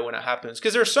that day when it happens.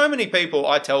 Because there are so many people,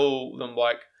 I tell them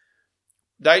like,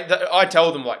 I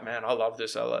tell them like, man, I love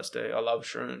this LSD. I love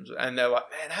shrooms. And they're like,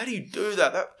 man, how do you do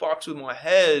that? That fucks with my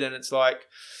head. And it's like,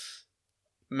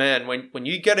 man, when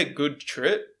you get a good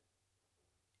trip,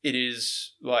 it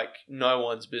is like no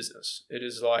one's business. It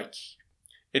is like,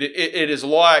 it is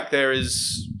like there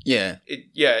is,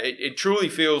 it truly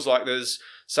feels like there's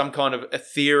some kind of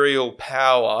ethereal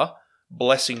power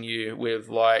blessing you with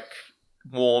like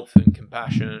warmth and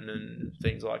compassion and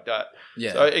things like that.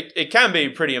 Yeah. So it can be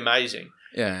pretty amazing.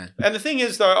 Yeah. And the thing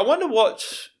is, though, I wonder what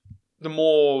the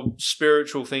more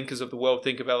spiritual thinkers of the world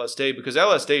think of LSD, because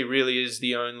LSD really is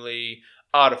the only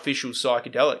artificial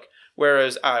psychedelic,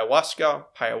 whereas ayahuasca,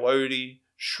 peyote,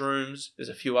 shrooms, there's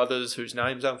a few others whose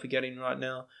names I'm forgetting right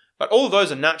now, but all of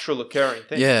those are natural occurring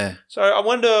things. Yeah. So I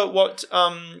wonder what,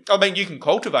 I mean, you can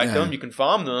cultivate them, you can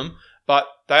farm them, but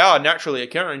they are naturally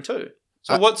occurring too.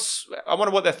 So I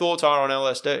wonder what their thoughts are on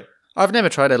LSD. I've never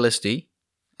tried LSD.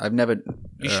 I've never...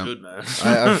 You should, man.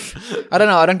 I don't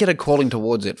know. I don't get a calling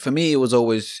towards it. For me, it was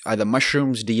always either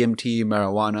mushrooms, DMT,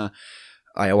 marijuana,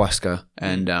 ayahuasca.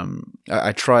 And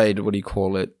I tried, what do you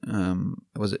call it?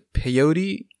 Was it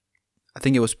peyote? I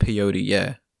think it was peyote,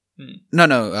 yeah. No,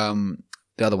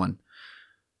 the other one.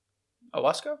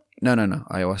 Ayahuasca? No,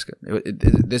 ayahuasca.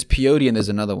 There's peyote and there's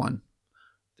another one.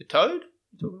 The toad?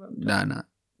 No.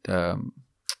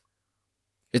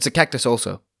 It's a cactus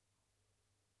also.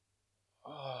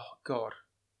 God.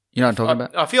 You know what I'm talking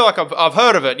about? I feel like I've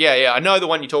heard of it. Yeah. I know the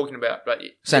one you're talking about. But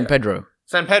San Pedro.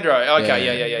 San Pedro.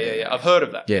 Okay, yeah. I've heard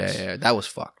of that. Yeah. That was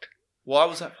fucked. Why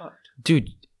was that fucked? Dude,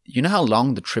 you know how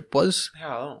long the trip was?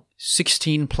 How long?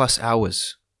 16 plus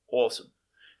hours. Awesome.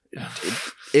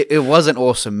 It wasn't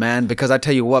awesome, man, because I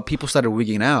tell you what, people started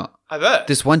wigging out. I bet.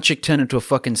 This one chick turned into a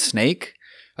fucking snake.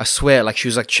 I swear, like she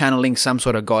was like channeling some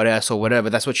sort of goddess or whatever.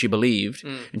 That's what she believed.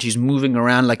 And she's moving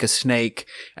around like a snake.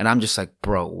 And I'm just like,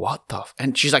 bro, what the...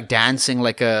 And she's like dancing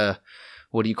like a...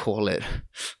 What do you call it?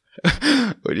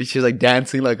 She's like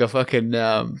dancing like a fucking...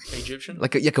 Egyptian?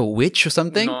 Like a witch or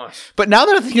something. Nice. But now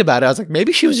that I think about it, I was like,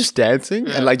 maybe she was just dancing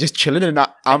and like just chilling. And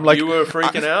I'm like... You were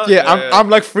freaking out? Yeah, I'm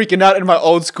like freaking out in my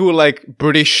old school like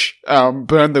British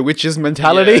burn the witches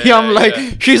mentality. I'm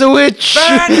like, she's a witch!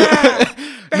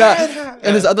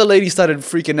 And this other lady started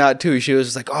freaking out too. She was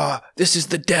just like, oh, this is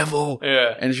the devil.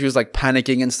 Yeah. And she was like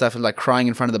panicking and stuff and like crying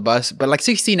in front of the bus. But like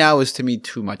 16 hours to me,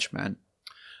 too much, man.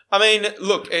 I mean,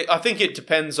 look, I think it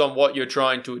depends on what you're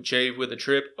trying to achieve with a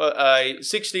trip. A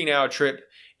 16-hour trip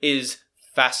is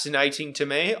fascinating to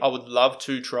me. I would love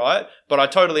to try it, but I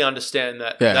totally understand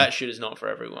that that shit is not for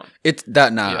everyone. It's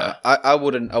that now. Yeah. I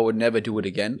would never do it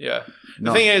again. Yeah.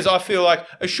 The thing is, I feel like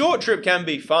a short trip can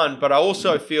be fun, but I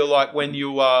also feel like when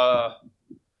you are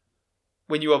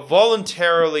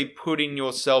voluntarily putting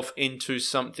yourself into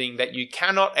something that you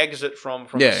cannot exit from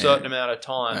a certain amount of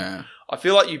time, I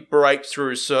feel like you break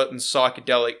through certain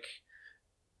psychedelic,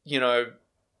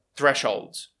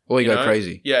 thresholds. Or you go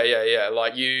crazy. Yeah.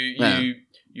 Like you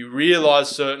you realize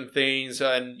certain things,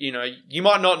 and you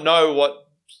might not know what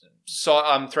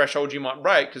threshold you might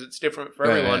break because it's different for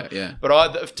everyone. Yeah.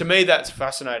 But to me, that's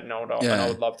fascinating, and I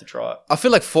would love to try it. I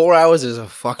feel like 4 hours is a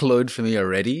fuckload for me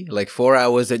already. Like 4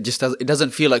 hours, it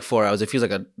doesn't feel like 4 hours. It feels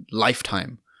like a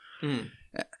lifetime.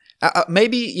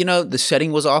 Maybe the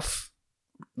setting was off.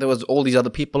 There was all these other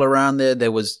people around there.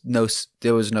 There was no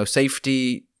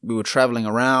safety. We were traveling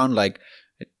around. Like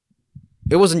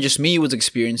it wasn't just me who was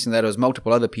experiencing that. It was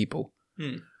multiple other people.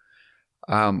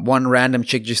 One random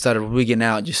chick just started wigging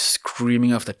out, just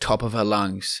screaming off the top of her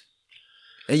lungs.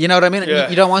 You know what I mean? Yeah.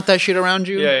 You don't want that shit around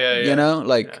you.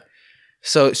 Yeah.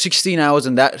 So 16 hours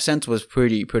in that sense was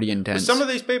pretty intense. Were some of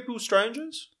these people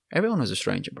strangers? Everyone was a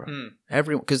stranger, bro.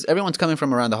 Everyone, because everyone's coming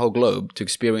from around the whole globe to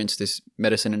experience this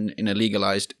medicine in a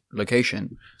legalized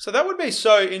location. So that would be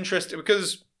so interesting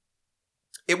because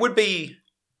it would be.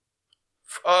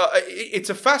 It's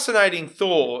a fascinating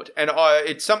thought, and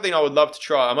it's something I would love to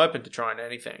try. I'm open to trying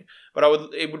anything, but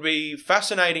it would be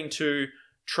fascinating to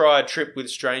try a trip with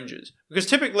strangers, because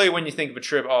typically when you think of a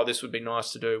trip, this would be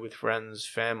nice to do with friends,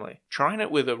 family. Trying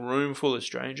it with a room full of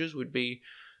strangers would be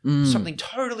something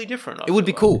totally different. It would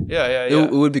be cool. Yeah.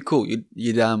 It would be cool. You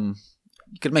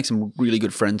could make some really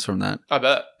good friends from that. I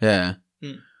bet. Yeah.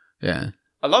 Yeah.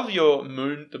 I love your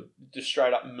the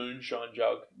straight up moonshine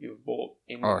jug you bought.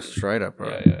 Straight up,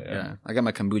 bro. Yeah. I got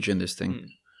my kombucha in this thing.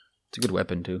 It's a good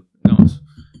weapon too. Nice.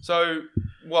 So,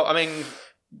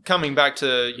 coming back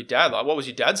to your dad, what was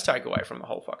your dad's takeaway from the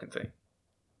whole fucking thing?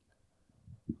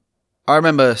 I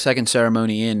remember first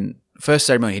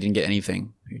ceremony, he didn't get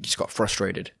anything. He just got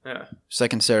frustrated. Yeah.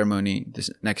 Second ceremony, this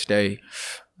next day,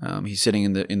 he's sitting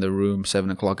in the room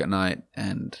 7:00 at night,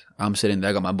 and I'm sitting there.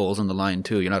 I got my balls on the line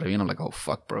too. You know what I mean? I'm like, oh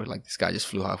fuck, bro! Like this guy just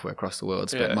flew halfway across the world,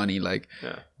 spent money. Like,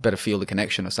 better feel the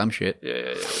connection or some shit.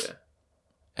 Yeah.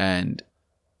 And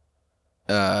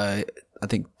I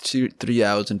think 2-3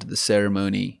 hours into the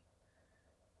ceremony,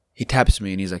 he taps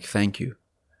me and he's like, "Thank you,"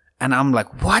 and I'm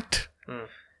like, "What?"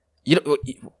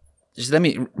 Just let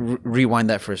me rewind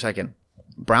that for a second.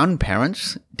 Brown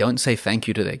parents don't say thank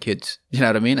you to their kids. You know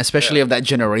what I mean? Especially of that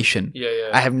generation. Yeah.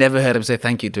 I have never heard him say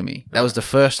thank you to me. That was the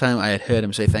first time I had heard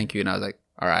him say thank you, and I was like,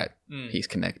 all right, he's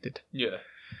connected. Yeah.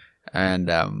 And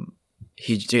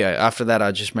after that,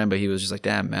 I just remember he was just like,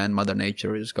 damn, man, Mother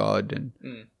Nature is God, and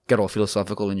get all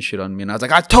philosophical and shit on me. And I was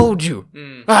like, I told you.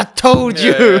 I told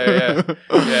you.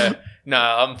 Yeah. No,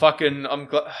 I'm glad.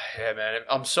 Yeah, man.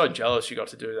 I'm so jealous you got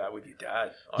to do that with your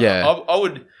dad. I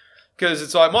would. Because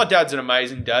it's like, my dad's an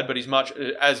amazing dad, but he's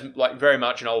very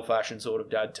much an old-fashioned sort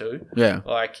of dad too. Yeah.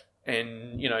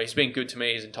 And he's been good to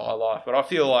me his entire life. But I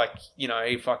feel like,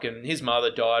 his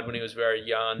mother died when he was very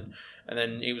young, and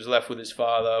then he was left with his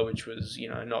father, which was,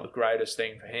 not the greatest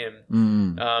thing for him.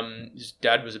 His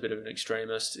dad was a bit of an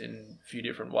extremist in a few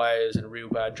different ways and a real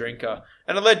bad drinker.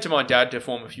 And it led to my dad to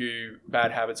form a few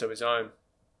bad habits of his own.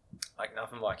 Like,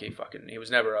 nothing like he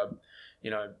was never a,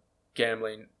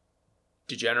 gambling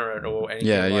degenerate or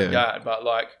anything like that, but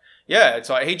it's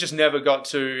like he just never got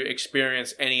to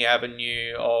experience any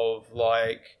avenue of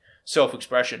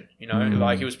self-expression,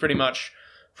 like he was pretty much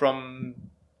from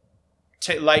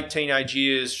late teenage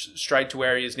years straight to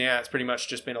where he is now. It's pretty much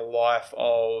just been a life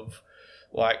of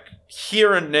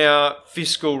here and now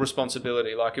fiscal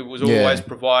responsibility. Like, it was always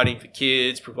providing for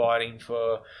kids, providing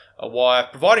for a wife,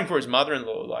 providing for his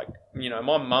mother-in-law.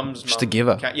 My mum's just a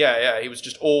giver. He was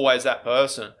just always that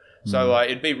person. So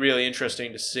it'd be really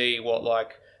interesting to see what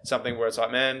something where it's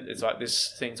like, man, it's like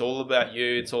this thing's all about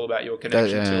you. It's all about your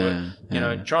connection to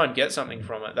it. Try and get something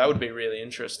from it. That would be really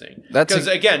interesting. Because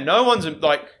again, no one's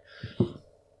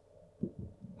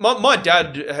my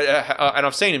dad, and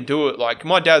I've seen him do it.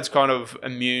 My dad's kind of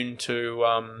immune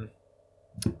to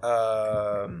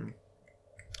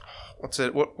what's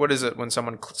it? What is it when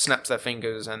someone snaps their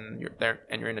fingers and you're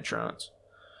in a trance?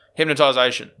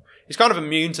 Hypnotization. He's kind of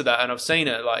immune to that, and I've seen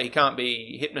it. He can't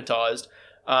be hypnotized,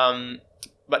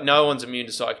 but no one's immune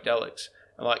to psychedelics.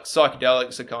 And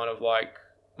psychedelics are kind of like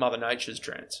Mother Nature's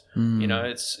trance.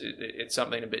 It's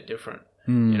something a bit different.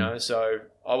 So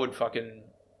I would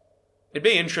it'd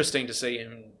be interesting to see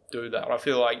him do that. I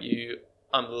feel like you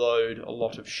unload a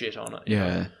lot of shit on it.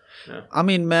 Yeah. I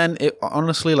mean, man,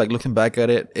 honestly, looking back at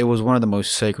it, it was one of the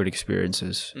most sacred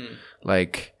experiences.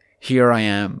 Here I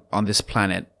am on this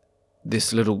planet,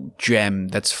 this little gem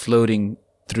that's floating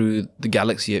through the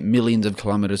galaxy at millions of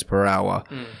kilometers per hour.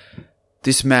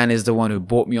 This man is the one who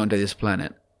brought me onto this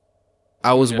planet.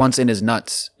 I was once in his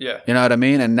nuts. Yeah. You know what I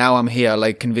mean? And now I'm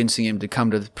here, convincing him to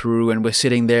come to Peru, and we're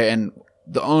sitting there, and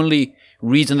the only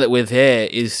reason that we're there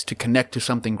is to connect to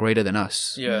something greater than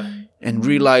us. Yeah. And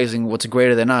realizing what's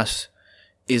greater than us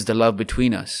is the love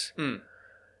between us.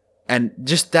 And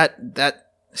just that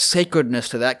sacredness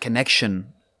to that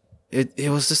connection, it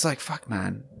was just like, fuck,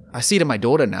 man. I see it in my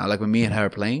daughter now, like when me and her are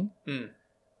playing.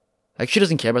 Like, she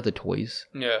doesn't care about the toys.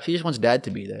 Yeah. She just wants dad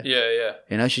to be there. Yeah, yeah.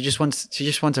 You know, she just wants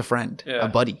a friend, Yeah. a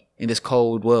buddy in this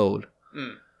cold world.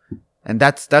 And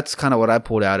that's kind of what I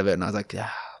pulled out of it. And I was like,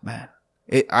 yeah, man,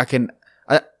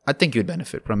 I think you'd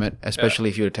benefit from it, especially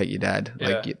if you were to take your dad.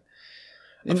 Like,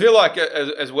 I feel like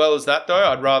as well as that though,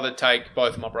 I'd rather take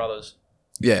both of my brothers.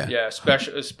 Yeah. Yeah,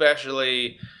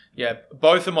 especially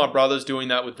both of my brothers, doing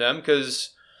that with them,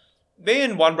 because me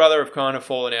and one brother have kind of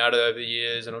fallen out over the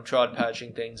years, and I've tried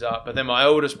patching things up. But then my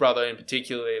oldest brother in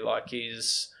particular, like, he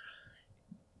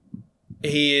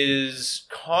is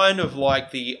kind of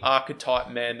like the archetype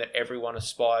man that everyone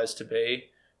aspires to be.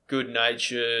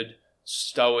 Good-natured,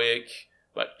 stoic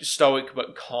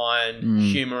but kind,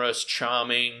 humorous,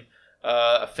 charming,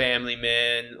 a family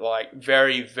man, like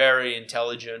very, very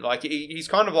intelligent. Like, he's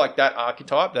kind of like that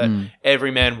archetype that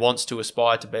every man wants to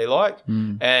aspire to be like.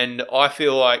 And I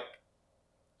feel like,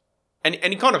 and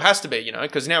he kind of has to be, you know,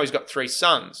 because now he's got 3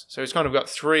 sons. So he's kind of got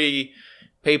 3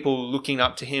 people looking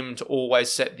up to him to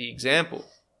always set the example.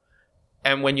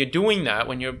 And when you're doing that,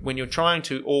 when you're trying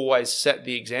to always set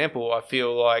the example, I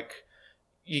feel like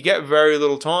you get very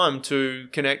little time to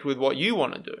connect with what you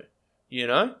want to do, you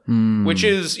know? Which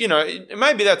is, you know,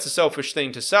 maybe that's a selfish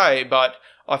thing to say, but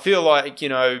I feel like, you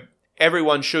know,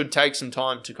 everyone should take some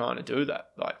time to kind of do that,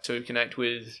 like to connect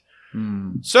with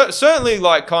certainly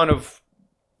like kind of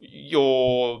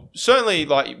certainly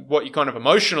like what you kind of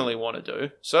emotionally want to do,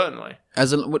 certainly.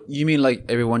 What you mean, like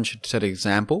everyone should set an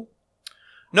example?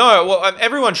 No, well,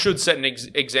 everyone should set an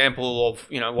example of,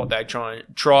 you know, what they try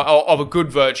of a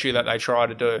good virtue that they try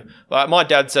to do. Like my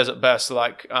dad says it best,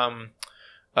 like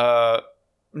no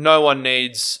one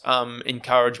needs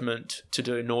encouragement to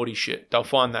do naughty shit. They'll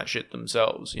find that shit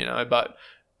themselves, you know. But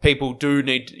people do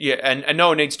need, and no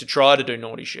one needs to try to do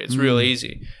naughty shit. It's real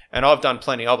easy, and I've done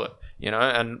plenty of it, you know.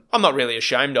 And I'm not really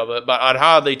ashamed of it, but I'd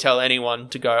hardly tell anyone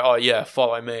to go, oh yeah,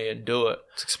 follow me and do it.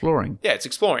 It's exploring. Yeah, it's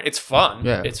exploring. It's fun.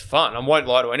 Yeah, it's fun. I won't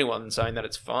lie to anyone saying that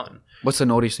it's fun. What's the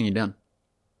naughtiest thing you've done?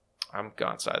 I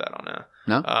can't say that on air.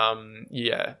 No.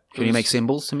 Yeah. Can you make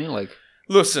symbols to me, like?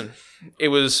 Listen, it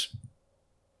was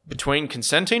between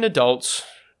consenting adults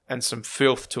and some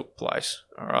filth took place,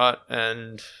 all right?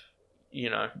 And, you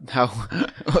know. How?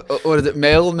 What is it?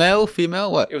 Male,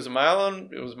 female, what? It was a male,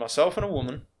 and it was myself and a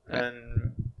woman.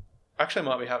 And actually I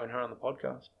might be having her on the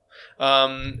podcast.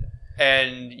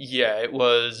 And, yeah, it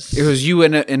was... It was you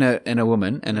and a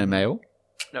woman and a male?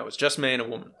 No, it was just me and a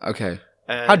woman. Okay.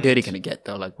 And how dirty can it get,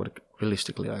 though? Like, what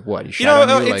realistically? Like, what? You know,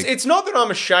 it's not that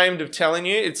I'm ashamed of telling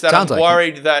you. It's that I'm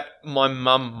worried that my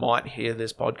mum might hear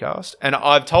this podcast. And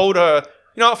I've told her,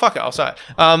 you know what, fuck it, I'll say it.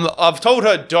 I've told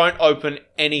her don't open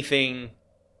anything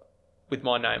with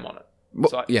my name on it.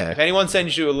 So if anyone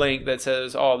sends you a link that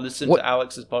says, oh, listen to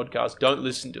Alex's podcast, don't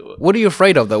listen to it. What are you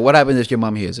afraid of, though? What happens if your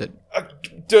mum hears it?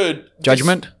 Dude.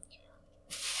 Judgment?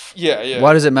 Yeah.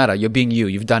 Why does it matter? You're being you.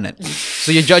 You've done it.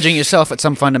 So you're judging yourself at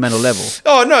some fundamental level.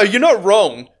 Oh, no, you're not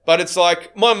wrong. But it's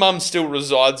like, my mum still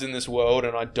resides in this world,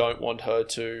 and I don't want her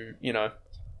to, you know,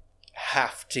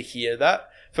 have to hear that.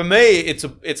 For me, it's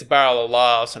a barrel of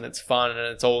laughs, and it's fun, and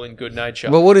it's all in good nature.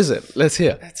 Well, what is it? Let's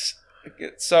hear.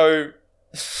 So...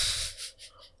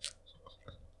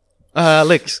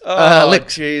 licks.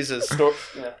 Licks. Jesus.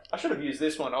 Yeah. I should have used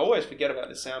this one. I always forget about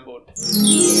this soundboard.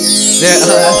 Yeah,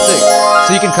 that's sick.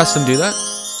 So you can custom do that?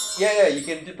 Yeah, you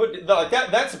can put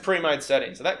that's a pre-made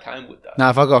setting, so that came with that.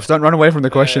 Nah, fuck off. Don't run away from the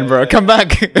question, bro. Come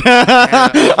back.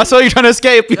 I saw you trying to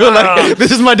escape. You were like,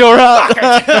 this is my door out.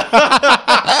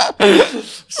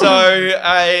 So,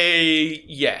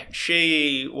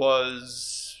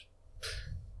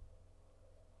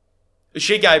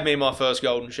 she gave me my first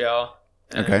golden shower.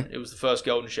 Okay. It was the first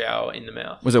golden shower in the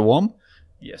mouth. Was it warm?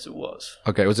 Yes, it was.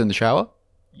 Okay, was it in the shower?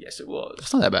 Yes, it was.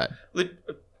 It's not that bad. I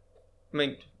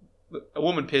mean, a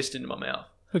woman pissed into my mouth.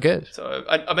 Who cares? So,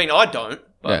 I mean, I don't,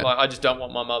 but like, I just don't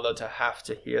want my mother to have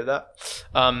to hear that.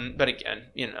 But again,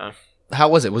 you know. How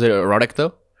was it? Was it erotic,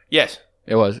 though? Yes.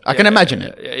 It was. I can imagine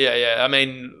it. Yeah. I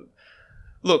mean,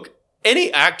 look,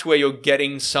 any act where you're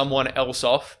getting someone else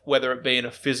off, whether it be in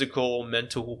a physical or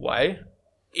mental way,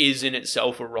 is in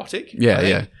itself erotic.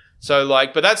 Yeah. So,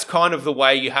 like, but that's kind of the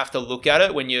way you have to look at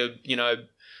it when you're, you know,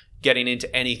 getting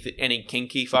into any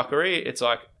kinky fuckery. It's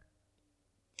like,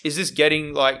 is this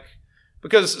getting, like...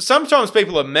 Because sometimes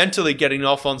people are mentally getting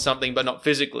off on something, but not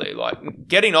physically. Like,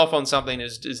 getting off on something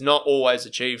is not always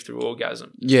achieved through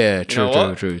orgasm. Yeah, true.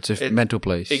 It's a mental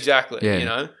place. Exactly, you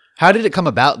know? How did it come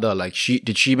about though? Like,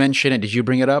 did she mention it? Did you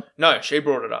bring it up? No, she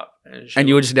brought it up. And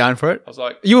you were just down for it? I was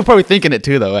like... You were probably thinking it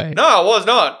too though, eh? No, I was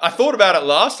not. I thought about it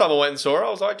last time I went and saw her. I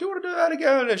was like, do you want to do that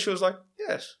again? And she was like,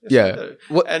 yes I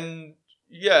do. And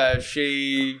yeah,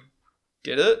 she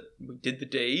did it. We did the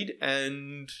deed.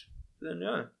 And then,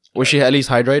 yeah. Was she at least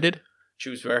hydrated? She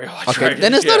was very hydrated. Okay,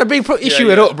 then it's not a big issue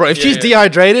at all, bro. If she's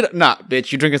dehydrated, nah,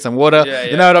 bitch, you're drinking some water. Yeah.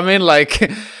 You know what I mean? Like,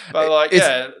 but like,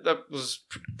 that was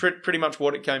pretty much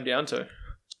what it came down to.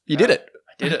 You did it.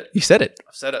 I did it. You said it.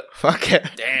 I've said it. Fuck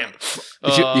it. Damn.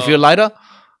 You feel lighter?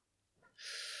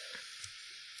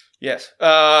 Yes.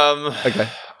 Okay.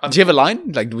 Do you have a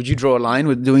line? Like, would you draw a line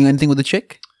with doing anything with a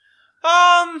chick?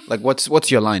 Like, what's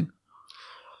your line?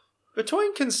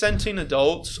 Between consenting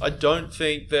adults, I don't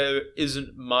think there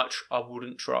isn't much I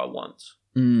wouldn't try once.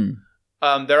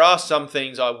 There are some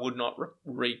things I would not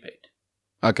repeat.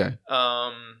 Okay.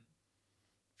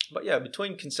 But yeah,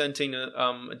 between consenting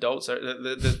adults,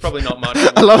 there's probably not much.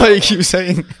 I love how you keep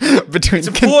saying between it's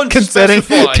important to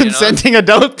specify, consenting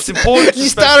adults. It's important. You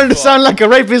started to sound like a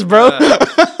rapist, bro.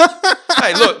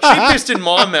 Hey, look, she pissed in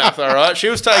my mouth, all right? She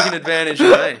was taking advantage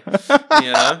of me,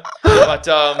 you know? But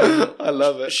I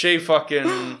love it. She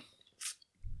fucking...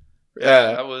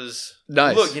 Yeah. That was...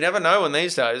 Nice. Look, you never know in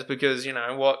these days because, you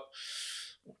know, what...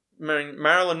 I mean,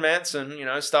 Marilyn Manson, you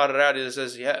know, started out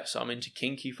as yes, I'm into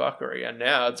kinky fuckery. And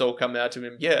now it's all come out to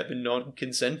him, yeah, the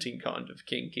non-consenting kind of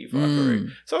kinky fuckery.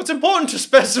 So it's important to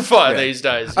specify these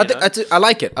days. I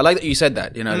like it. I like that you said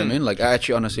that. You know what I mean? Like, I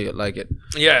actually honestly like it.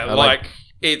 Yeah, like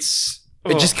it's...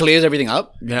 It just clears everything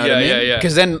up. You know what I mean? Yeah.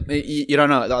 Because then you don't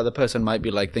know, the other person might be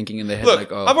like thinking in their head, look,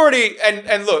 like, oh. I've already,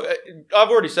 and look, I've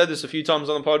already said this a few times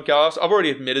on the podcast. I've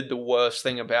already admitted the worst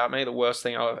thing about me, the worst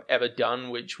thing I've ever done,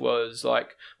 which was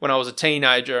like when I was a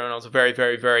teenager and I was a very,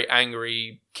 very, very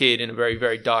angry kid in a very,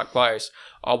 very dark place.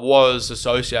 I was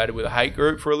associated with a hate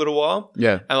group for a little while.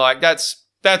 Yeah. And like, that's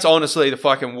honestly the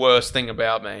fucking worst thing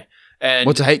about me. And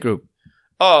what's a hate group?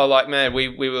 Oh, like, man,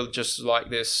 we were just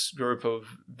like this group of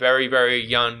very, very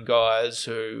young guys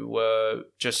who were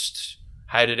just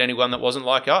hated anyone that wasn't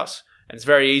like us. And it's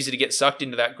very easy to get sucked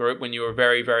into that group when you're a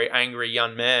very, very angry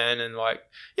young man. And like,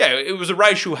 yeah, it was a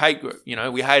racial hate group. You know,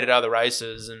 we hated other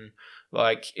races and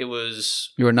like it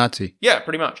was... You were a Nazi. Yeah,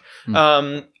 pretty much.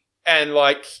 And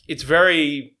like, it's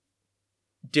very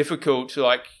difficult to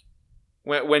like,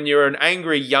 when you're an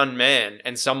angry young man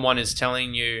and someone is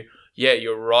telling you, yeah,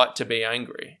 you're right to be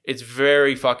angry. It's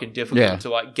very fucking difficult to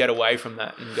like get away from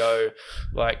that and go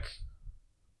like,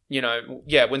 you know,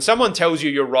 yeah, when someone tells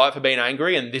you you're right for being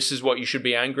angry and this is what you should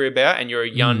be angry about and you're a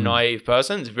young, naive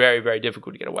person, it's very, very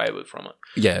difficult to get away with from it.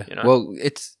 Yeah. You know? Well,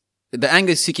 it's the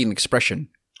anger is seeking expression,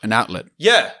 an outlet.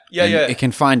 Yeah. It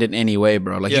can find it in any way,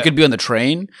 bro. Like you could be on the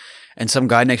train and some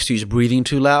guy next to you is breathing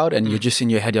too loud and you're just in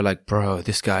your head, you're like, bro,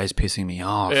 this guy is pissing me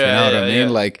off. You know what I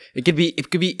mean? Like it could be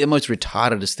the most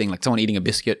retardedest thing, like someone eating a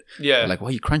biscuit. Yeah. Like, why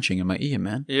are you crunching in my ear,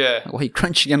 man? Yeah. Like, why are you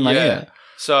crunching in my ear?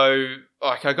 So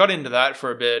like I got into that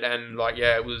for a bit and like,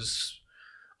 yeah, it was,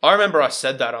 I remember I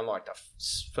said that on like the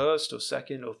first or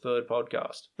second or third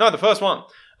podcast. No, the first one.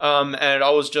 And I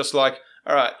was just like,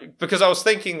 all right, because I was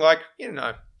thinking like, you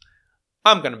know,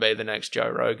 I'm going to be the next Joe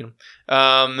Rogan.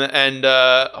 And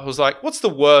I was like, what's the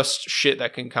worst shit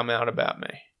that can come out about me?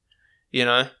 You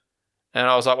know? And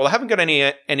I was like, well, I haven't got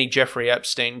any Jeffrey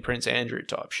Epstein, Prince Andrew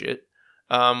type shit.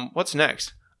 What's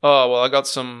next? Oh, well, I got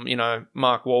some, you know,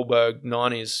 Mark Wahlberg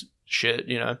 90s shit,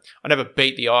 you know. I never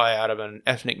beat the eye out of an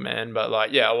ethnic man, but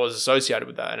like, yeah, I was associated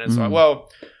with that. And it's like, well...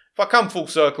 If I come full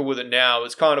circle with it now,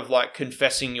 it's kind of like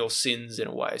confessing your sins in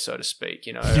a way, so to speak.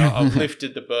 You know, I've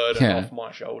lifted the burden off my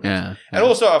shoulders. Yeah. And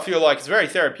also I feel like it's very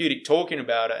therapeutic talking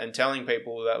about it and telling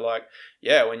people that like,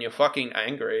 yeah, when you're fucking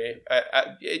angry,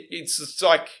 it's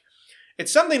like,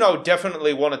 it's something I would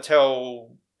definitely want to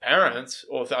tell parents,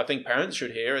 or I think parents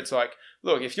should hear. It's like,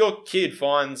 look, if your kid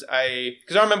finds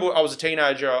because I remember I was a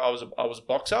teenager, I was a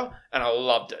boxer, and I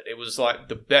loved it. It was like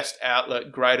the best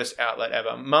outlet, greatest outlet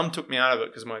ever. Mum took me out of it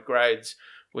because my grades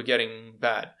were getting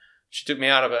bad. She took me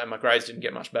out of it, and my grades didn't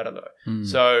get much better though.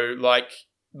 So like,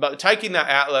 but taking that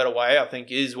outlet away, I think,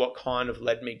 is what kind of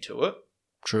led me to it.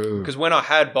 True. Because when I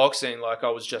had boxing, like I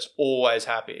was just always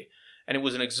happy, and it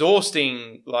was an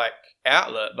exhausting like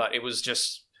outlet, but it was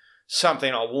just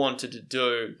something I wanted to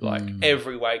do like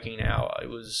every waking hour. It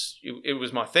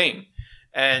was my thing.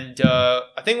 And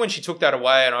I think when she took that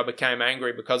away and I became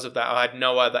angry because of that, I had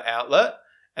no other outlet.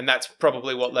 And that's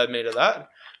probably what led me to that,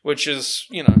 which is,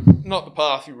 you know, not the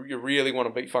path you really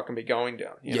want to be going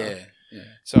down. You know? Yeah.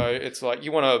 So it's like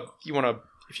you want to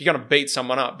if you're going to beat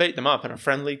someone up, beat them up in a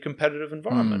friendly, competitive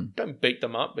environment. Don't beat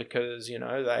them up because,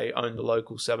 they own the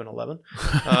local 7-Eleven.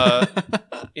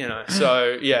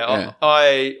 So, yeah.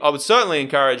 I would certainly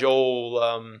encourage all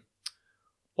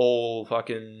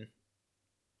fucking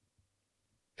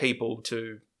people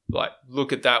to, like,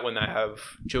 look at that when they have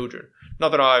children.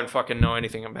 Not that I fucking know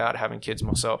anything about having kids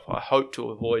myself. I hope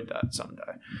to avoid that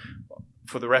someday.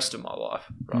 For the rest of my life,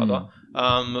 rather.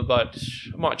 But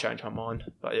I might change my mind.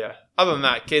 But yeah, other than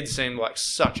that, kids seem like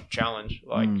such a challenge.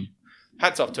 Like,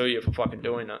 hats off to you for fucking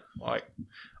doing it. Like,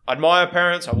 I admire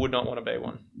parents. I would not want to be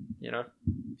one,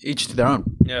 Each to their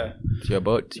own. Yeah. It's your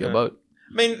boat. It's your boat.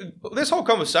 I mean, this whole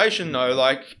conversation though,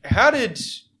 like,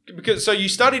 so you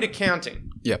studied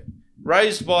accounting. Yep.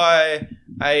 Raised by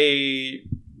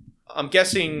I'm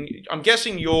guessing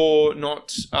you're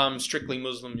not strictly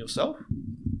Muslim yourself.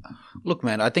 Look,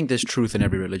 man, I think there's truth in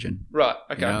every religion. Right.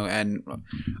 Okay. And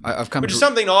I've come Which is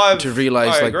something to realize,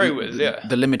 I like, agree with. Yeah.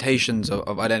 The limitations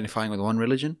of identifying with one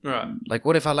religion. Right. Like,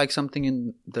 what if I like something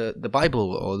in the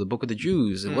Bible or the Book of the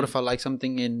Jews? And what if I like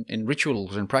something in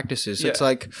rituals and practices? It's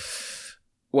like,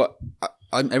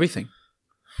 I'm everything.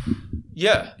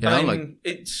 Yeah. I mean,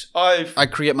 I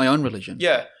create my own religion.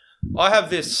 Yeah. I have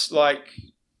this, like,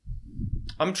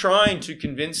 I'm trying to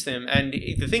convince them, and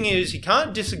the thing is, he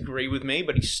can't disagree with me,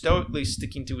 but he's stoically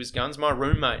sticking to his guns. My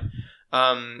roommate,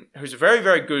 who's a very,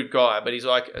 very good guy, but he's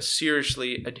like a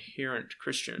seriously adherent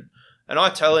Christian. And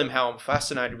I tell him how I'm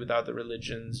fascinated with other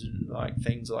religions and like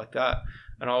things like that.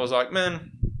 And I was like,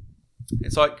 man,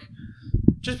 it's like,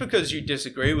 just because you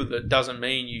disagree with it doesn't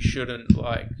mean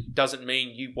doesn't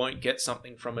mean you won't get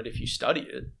something from it if you study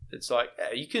it. It's like,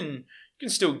 yeah, you can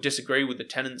still disagree with the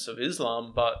tenets of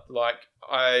Islam, but like,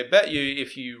 I bet you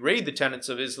if you read the tenets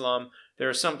of Islam, there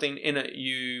is something in it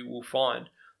you will find.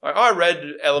 Like, I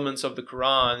read elements of the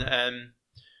Quran, and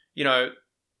the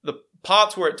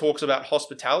parts where it talks about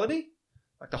hospitality,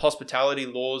 like the hospitality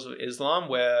laws of Islam,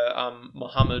 where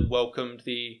Muhammad welcomed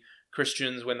the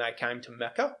Christians when they came to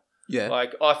Mecca. Yeah.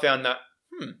 Like, I found that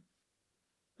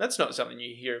that's not something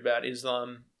you hear about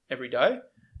Islam every day.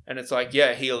 And it's like,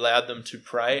 yeah, he allowed them to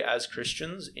pray as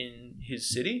Christians in his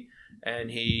city,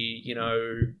 and he,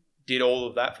 did all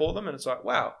of that for them. And it's like,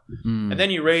 wow. And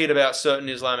then you read about certain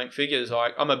Islamic figures.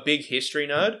 Like, I'm a big history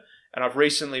nerd, and I've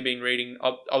recently been reading.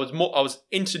 I was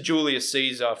into Julius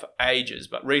Caesar for ages,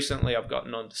 but recently I've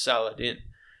gotten onto Saladin,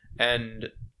 and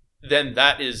then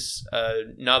that is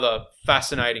another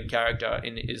fascinating character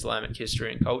in Islamic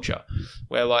history and culture,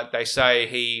 where, like, they say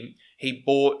he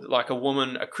bought, like,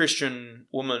 a Christian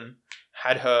woman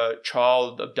had her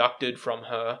child abducted from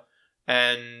her,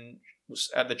 and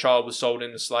the child was sold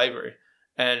into slavery.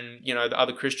 And, the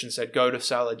other Christians said, go to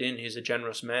Saladin, he's a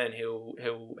generous man, he'll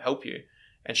help you.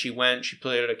 And she went, she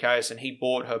pleaded a case, and he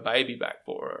bought her baby back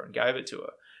for her and gave it to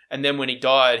her. And then when he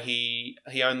died, he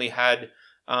only had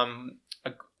 1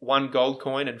 gold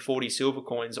coin and 40 silver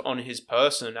coins on his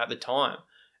person at the time.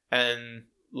 And,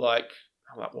 like,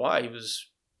 I'm like, why? He was,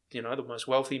 the most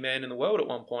wealthy man in the world at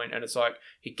one point. And it's like,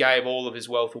 he gave all of his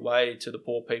wealth away to the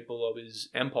poor people of his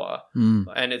empire.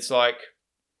 And it's like,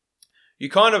 you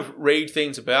kind of read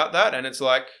things about that, and it's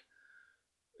like,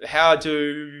 how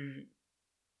does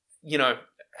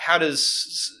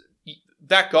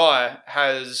that guy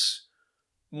has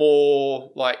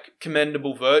more, like,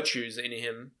 commendable virtues in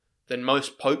him than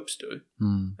most popes do.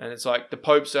 And it's like, the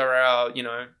popes are our,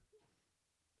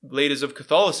 leaders of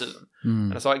Catholicism.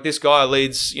 And it's like, this guy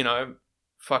leads,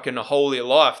 fucking a holier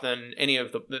life than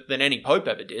any pope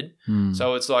ever did.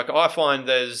 So it's like, I find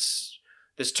there's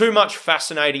too much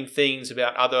fascinating things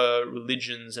about other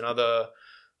religions and other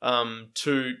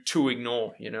to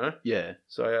ignore, Yeah.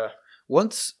 So yeah.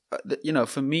 Once,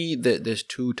 for me, there's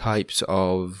 2 types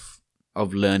of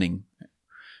learning,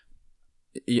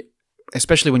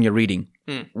 especially when you're reading.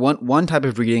 One type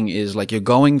of reading is like, you're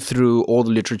going through all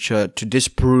the literature to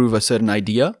disprove a certain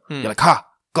idea. You're like,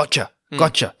 gotcha,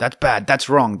 that's bad, that's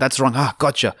wrong,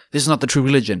 gotcha, this is not the true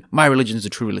religion, my religion is the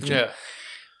true religion. Yeah.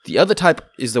 The other type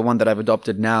is the one that I've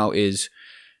adopted now, is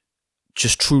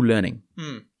just true learning.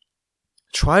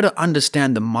 Try to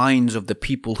understand the minds of the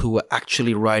people who were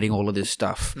actually writing all of this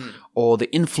stuff, or the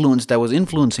influence that was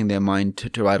influencing their mind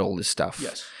to write all this stuff.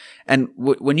 Yes. And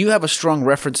when you have a strong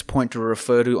reference point to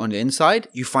refer to on the inside,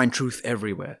 you find truth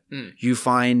everywhere. You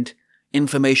find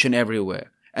information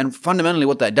everywhere. And fundamentally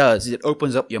what that does is it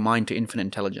opens up your mind to infinite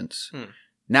intelligence.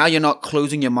 Now you're not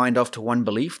closing your mind off to one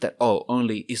belief that,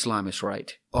 only Islam is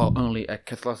right. Or only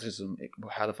Catholicism,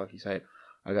 how the fuck you say it?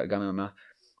 I got gum in my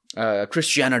mouth.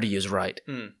 Christianity is right.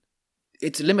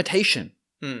 It's a limitation.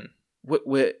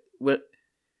 We're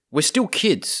still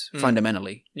kids,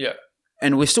 fundamentally. Yeah.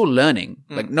 and we're still learning.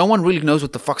 Like, no one really knows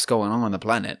what the fuck's going on the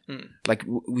planet. Like,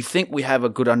 we think we have a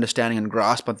good understanding and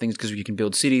grasp on things because we can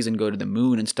build cities and go to the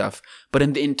moon and stuff. But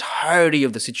in the entirety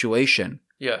of the situation,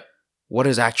 what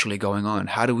is actually going on?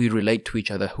 How do we relate to each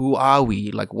other? Who are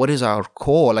we? Like, what is our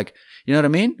core? Like, you know what I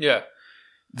mean? Yeah.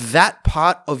 That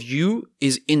part of you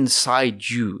is inside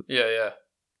you. Yeah.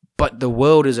 But the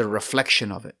world is a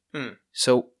reflection of it.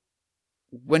 So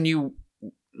when you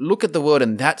look at the world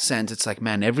in that sense, it's like,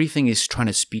 man, everything is trying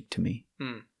to speak to me.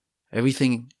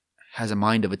 Everything has a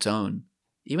mind of its own.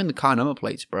 Even the car number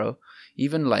plates, bro.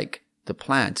 Even like the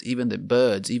plants, even the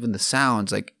birds, even the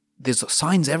sounds. Like, there's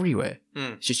signs everywhere.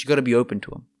 It's just you got to be open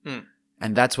to them.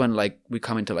 And that's when like we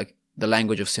come into like the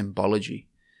language of symbology.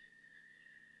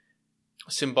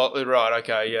 Right,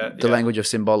 okay, yeah. The language of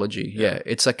symbology, yeah.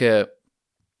 It's like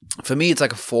for me, it's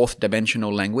like a fourth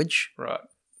dimensional language. Right.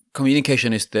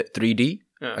 Communication is the 3D.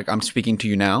 Yeah. Like, I'm speaking to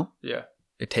you now. Yeah.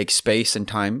 It takes space and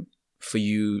time for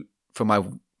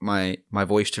my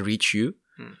voice to reach you.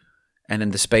 And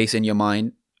then the space in your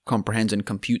mind comprehends and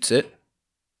computes it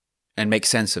and makes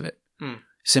sense of it.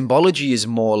 Symbology is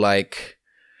more like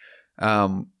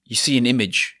you see an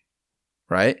image,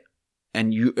 right?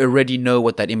 And you already know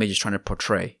what that image is trying to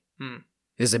portray.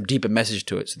 There's a deeper message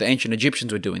to it. So the ancient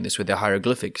Egyptians were doing this with their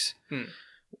hieroglyphics.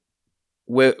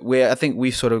 Where I think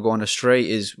we've sort of gone astray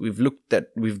is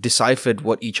we've deciphered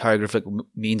what each hieroglyphic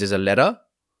means as a letter.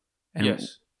 And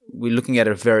we're looking at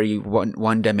it very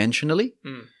one-dimensionally.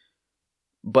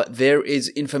 But there is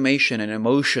information and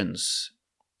emotions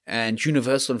and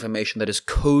universal information that is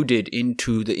coded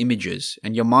into the images.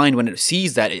 And your mind, when it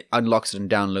sees that, it unlocks it and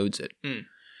downloads it.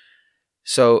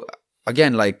 So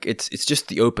again, like, it's just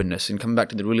the openness. And coming back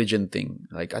to the religion thing,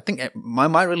 like, I think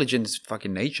my religion is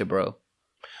fucking nature, bro.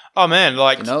 Oh man,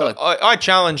 like, you know, like, I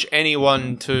challenge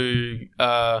anyone to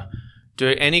do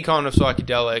any kind of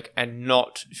psychedelic and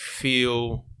not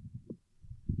feel,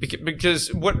 because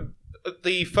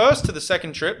the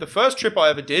first trip I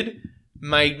ever did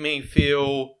made me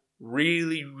feel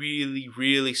really, really,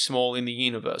 really small in the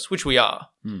universe, which we are.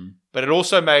 But it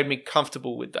also made me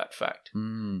comfortable with that fact.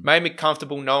 Made me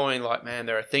comfortable knowing, like, man,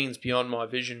 there are things beyond my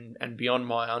vision and beyond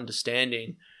my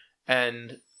understanding,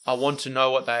 and I want to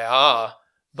know what they are,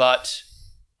 but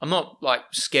I'm not, like,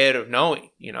 scared of knowing,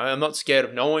 you know? I'm not scared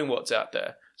of knowing what's out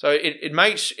there. So it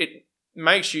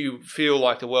makes you feel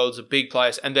like the world's a big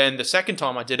place. And then the second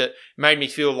time I did it, made me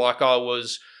feel like I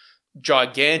was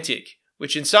gigantic,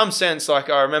 which in some sense, like,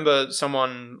 I remember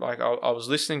someone, like, I was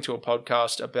listening to a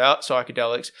podcast about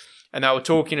psychedelics, and they were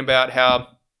talking about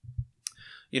how,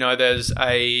 you know, there's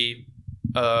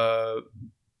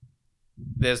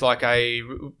like a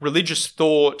religious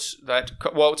thought that,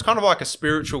 well, it's kind of like a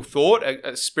spiritual thought,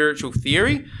 a spiritual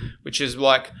theory, which is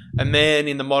like a man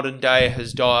in the modern day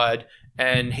has died,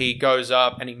 and he goes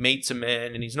up and he meets a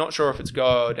man and he's not sure if it's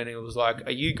God, and he was like,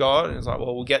 "Are you God?" And he's like,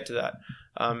 "Well, we'll get to that."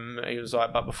 He was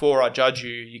like, "But before I judge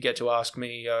you, you get to ask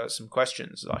me some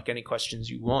questions, like any questions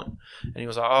you want." And he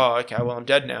was like, "Oh, okay, well, I'm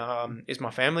dead now. Is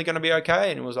my family going to be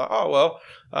okay?" And he was like, "Oh, well,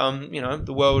 you know,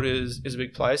 the world is a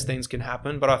big place. Things can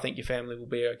happen, but I think your family will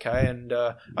be okay. And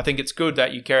I think it's good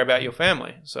that you care about your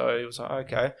family." So he was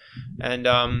like, "Okay." And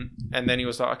then he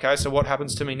was like, "Okay, so what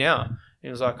happens to me now?" And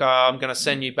he was like, "I'm going to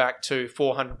send you back to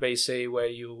 400 BC where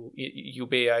you'll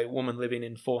be a woman living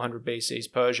in 400 BC's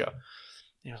Persia." And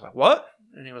he was like, "What?"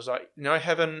 And he was like, "No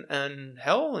heaven and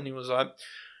hell?" And he was like,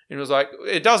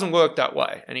 "It doesn't work that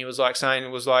way." And he was like saying it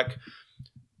was like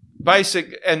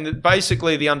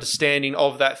basically the understanding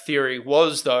of that theory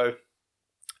was, though,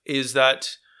 is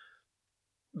that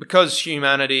because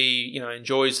humanity, you know,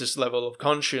 enjoys this level of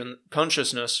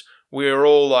consciousness, we're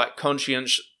all like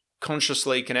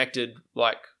consciously connected,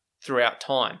 like, throughout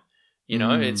time. You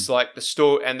know, it's like the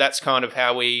story, and that's kind of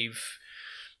how we've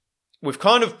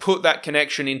kind of put that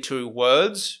connection into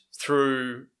words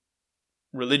through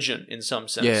religion in some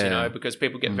sense, you know, because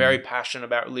people get very passionate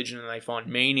about religion and they find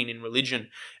meaning in religion,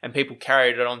 and people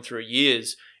carried it on through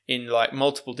years in like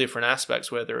multiple different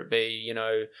aspects, whether it be, you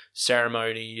know,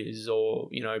 ceremonies or,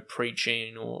 you know,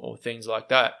 preaching or things like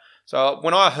that. So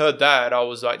when I heard that, I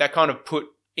was like, that kind of put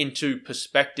into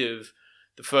perspective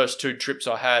the first two trips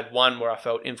I had, one where I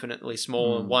felt infinitely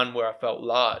small and one where I felt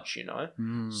large, you know.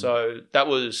 So that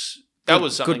was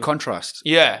something. Good contrast.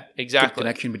 Yeah, exactly. Good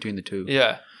connection between the two.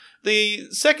 Yeah. The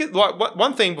second, like,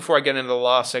 one thing before I get into the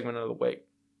last segment of the week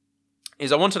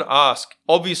is I wanted to ask,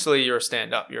 obviously you're a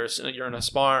stand-up, you're an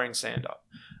aspiring stand-up.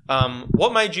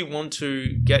 What made you want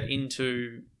to get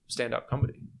into stand-up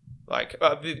comedy? Like,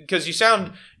 because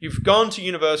you've gone to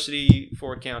university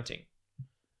for accounting.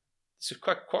 There's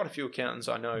quite a few accountants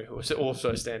I know who are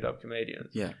also stand-up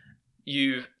comedians. Yeah.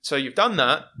 you've done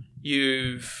that.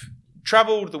 You've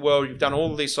traveled the world. You've done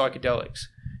all of these psychedelics.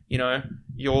 You know,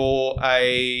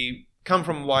 come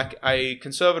from like a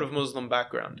conservative Muslim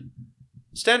background.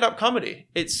 Stand-up comedy.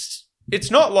 It's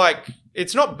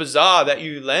not bizarre that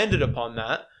you landed upon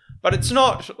that, but it's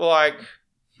not like,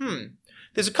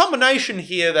 there's a combination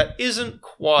here that isn't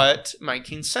quite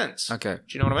making sense. Okay.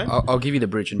 Do you know what I mean? I'll give you the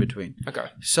bridge in between. Okay.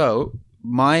 So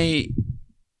my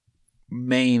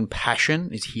main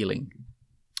passion is healing.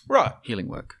 Right. Healing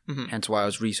work. Mm-hmm. Hence why I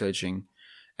was researching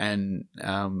and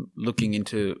looking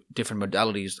into different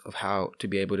modalities of how to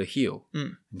be able to heal.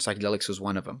 And psychedelics was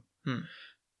one of them.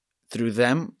 Through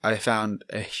them, I found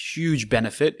a huge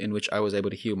benefit in which I was able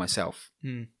to heal myself.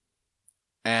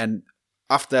 And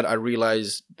after that, I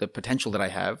realized the potential that I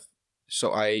have.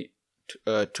 So I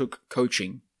took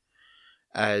coaching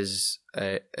as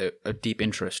a deep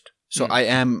interest. So I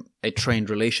am a trained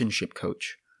relationship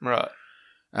coach. Right.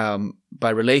 By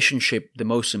relationship, the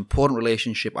most important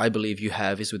relationship I believe you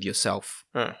have is with yourself.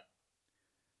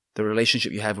 The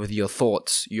relationship you have with your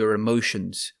thoughts, your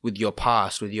emotions, with your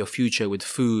past, with your future, with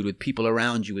food, with people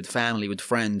around you, with family, with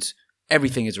friends.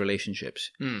 Everything is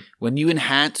relationships. When you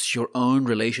enhance your own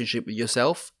relationship with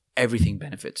yourself, everything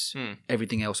benefits.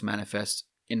 Everything else manifests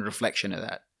in reflection of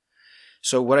that.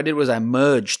 So what I did was I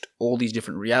merged all these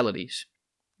different realities,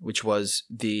 which was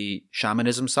the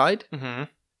shamanism side,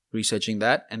 researching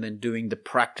that, and then doing the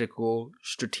practical,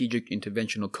 strategic,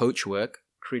 interventional coach work,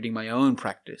 creating my own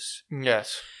practice.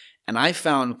 Yes. And I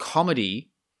found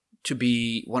comedy to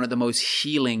be one of the most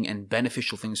healing and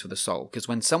beneficial things for the soul. Because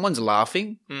when someone's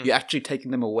laughing, you're actually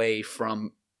taking them away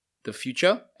from the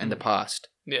future and the past.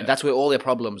 Yeah. And that's where all their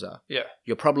problems are. Yeah.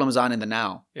 Your problems aren't in the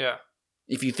now. Yeah.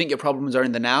 If you think your problems are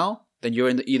in the now, then you're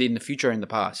either in the future or in the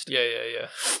past. Yeah.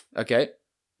 Okay?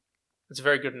 It's a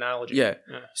very good analogy. Yeah.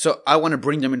 So I want to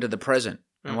bring them into the present.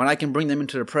 And when I can bring them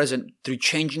into the present through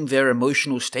changing their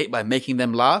emotional state by making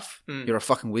them laugh, you're a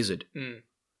fucking wizard.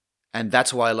 And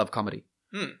that's why I love comedy.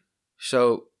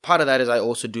 So part of that is I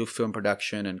also do film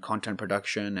production and content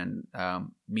production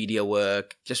and media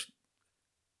work, just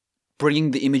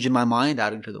bringing the image in my mind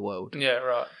out into the world. Yeah,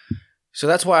 right. So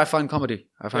that's why I find comedy.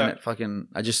 I find it fucking,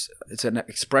 it's an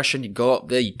expression. You go up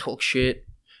there, you talk shit.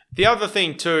 The other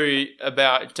thing too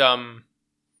about,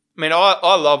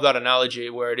 I love that analogy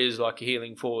where it is like a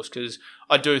healing force, because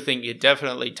I do think it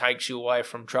definitely takes you away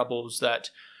from troubles that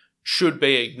should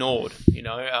be ignored.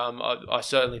 I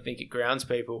certainly think it grounds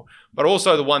people. But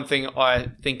also the one thing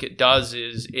I think it does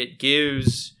is it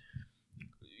gives...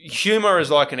 Humor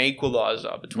is like an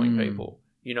equalizer between people.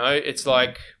 It's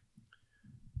like...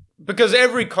 Because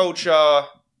every culture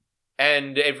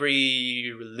and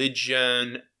every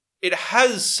religion, it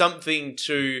has something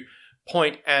to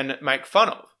point and make fun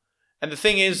of. And the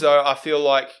thing is, though, I feel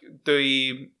like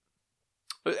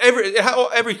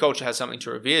every culture has something to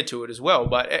revere to it as well,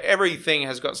 but everything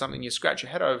has got something you scratch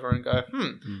your head over and go,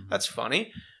 that's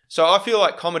funny. So I feel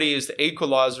like comedy is the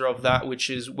equalizer of that, which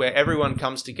is where everyone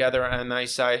comes together and they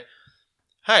say,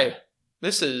 hey,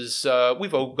 this is,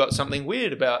 we've all got something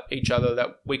weird about each other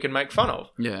that we can make fun of.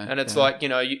 Yeah. And it's like,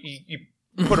 you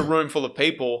put a room full of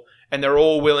people and they're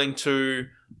all willing to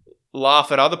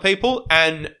laugh at other people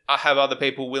and have other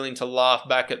people willing to laugh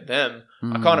back at them.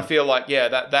 I kind of feel like,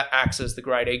 that acts as the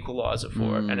great equalizer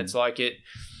for it. And it's like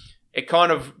it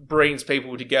kind of brings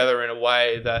people together in a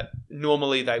way that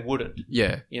normally they wouldn't.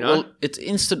 Yeah. Well, it's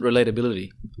instant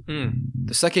relatability.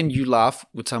 The second you laugh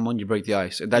with someone, you break the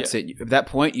ice. And that's it. At that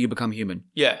point, you become human.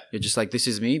 Yeah. You're just like, this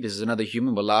is me. This is another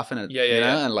human. We're laughing at,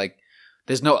 and like,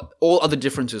 there's all other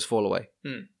differences fall away.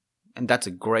 And that's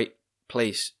a great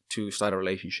place to start a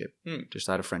relationship, to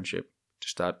start a friendship, to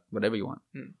start whatever you want.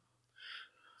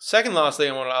 Second last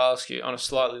thing I want to ask you on a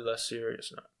slightly less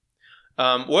serious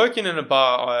note. Working in a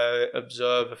bar, I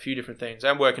observe a few different things.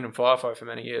 And working in firefight for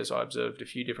many years, I observed a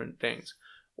few different things.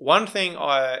 One thing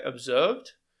I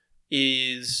observed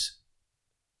is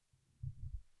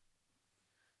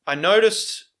I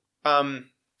noticed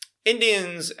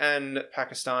Indians and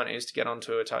Pakistanis, to get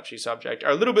onto a touchy subject,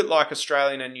 are a little bit like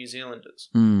Australian and New Zealanders.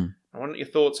 I want your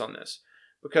thoughts on this.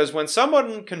 Because when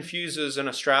someone confuses an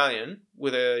Australian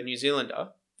with a New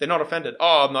Zealander, they're not offended.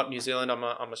 Oh, I'm not New Zealand, I'm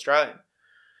Australian.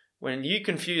 When you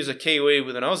confuse a Kiwi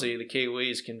with an Aussie, the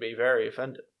Kiwis can be very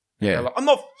offended. Yeah. They're like, I'm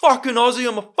not fucking Aussie,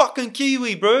 I'm a fucking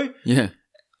Kiwi, bro. Yeah.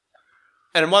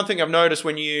 And one thing I've noticed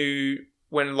when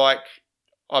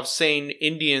I've seen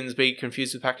Indians be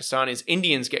confused with Pakistanis,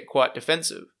 Indians get quite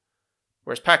defensive.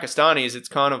 Whereas Pakistanis, it's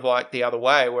kind of like the other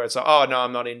way, where it's like, oh, no,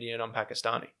 I'm not Indian, I'm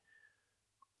Pakistani.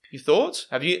 Your thoughts?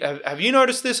 Have you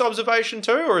noticed this observation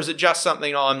too, or is it just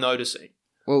something I'm noticing?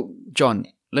 Well, John,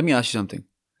 let me ask you something.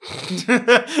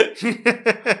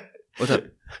 What's up?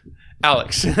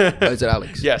 Alex. Oh, is it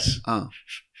Alex? Yes. Oh,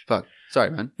 fuck. Sorry,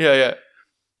 man. Yeah.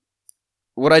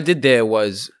 What I did there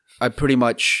was I pretty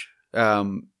much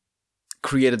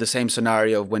created the same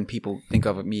scenario of when people think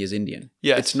of me as Indian.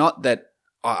 Yes. It's not that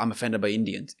I'm offended by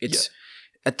Indians. It's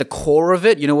at the core of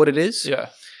it, you know what it is? Yeah.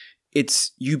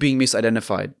 It's you being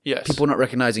misidentified. Yes. People not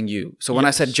recognizing you. So when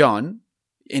I said John,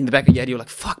 in the back of your head, you're like,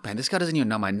 fuck, man, this guy doesn't even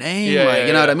know my name. Yeah,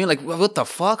 you know what I mean? Like, what the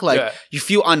fuck? Like, you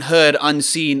feel unheard,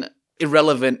 unseen,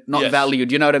 irrelevant, not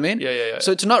valued. You know what I mean? Yeah.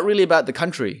 So it's not really about the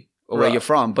country or where you're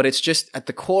from, but it's just at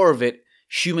the core of it,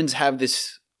 humans have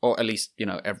this, or at least, you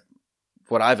know,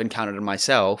 what I've encountered in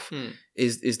myself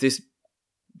is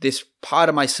this part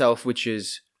of myself which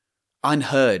is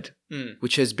unheard,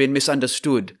 which has been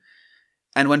misunderstood.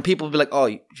 And when people be like, oh,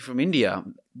 you're from India,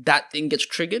 that thing gets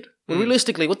triggered. Well,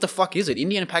 realistically, what the fuck is it?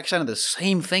 India and Pakistan are the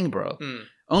same thing, bro.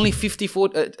 Only 60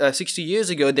 years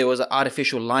ago, there was an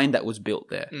artificial line that was built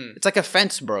there. It's like a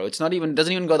fence, bro. It's not even,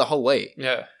 doesn't even go the whole way.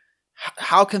 Yeah.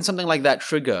 How can something like that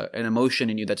trigger an emotion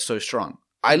in you that's so strong?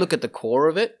 I look at the core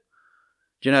of it.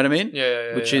 Do you know what I mean?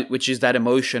 Yeah. Which is that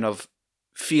emotion of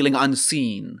feeling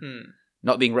unseen,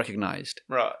 not being recognized.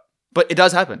 Right. But it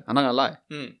does happen. I'm not gonna lie.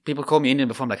 People call me Indian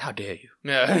before. I'm like, how dare you?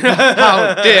 Yeah.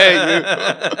 How dare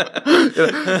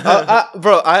you?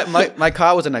 Bro, my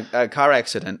car was in a car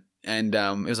accident, and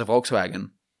it was a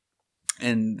Volkswagen.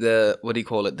 And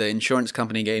the insurance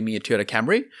company gave me a Toyota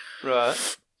Camry.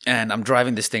 Right. And I'm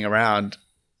driving this thing around,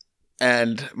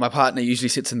 and my partner usually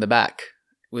sits in the back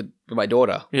with my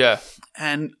daughter. Yeah.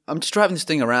 And I'm just driving this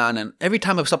thing around, and every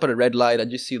time I stop at a red light, I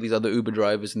just see these other Uber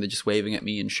drivers, and they're just waving at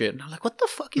me and shit. And I'm like, what the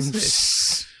fuck is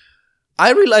this?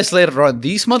 I realized later on,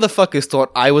 these motherfuckers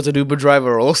thought I was an Uber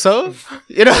driver also.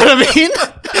 You know what I mean?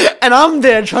 And I'm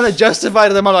there trying to justify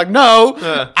to them. I'm like, no,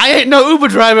 I ain't no Uber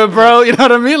driver, bro. You know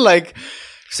what I mean? Like,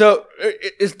 so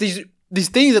it's these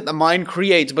things that the mind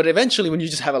creates, but eventually when you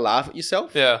just have a laugh at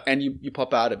yourself and you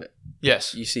pop out of it.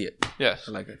 Yes. You see it. Yes.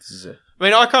 Like, this is it. I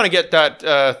mean, I kind of get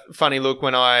that funny look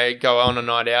when I go on a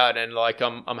night out and like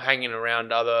I'm hanging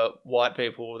around other white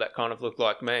people that kind of look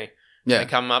like me. Yeah. They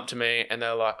come up to me and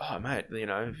they're like, oh, mate, you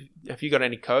know, have you got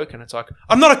any coke? And it's like,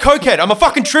 I'm not a cokehead. I'm a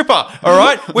fucking tripper. All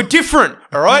right. We're different.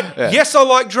 All right. Yeah. Yes, I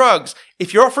like drugs.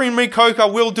 If you're offering me coke, I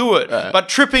will do it. But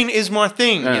tripping is my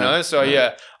thing, you know? So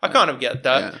I kind of get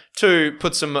that. To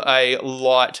put a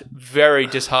light, very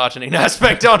disheartening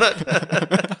aspect on it.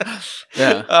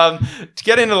 To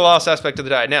get into the last aspect of the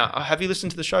day. Now, have you listened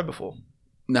to the show before?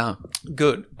 No.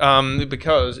 Good.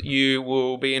 Because you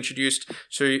will be introduced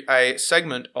to a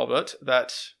segment of it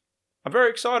that I'm very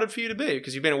excited for you to be,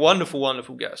 because you've been a wonderful,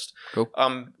 wonderful guest. Cool.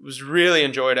 Was really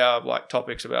enjoyed our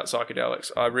topics about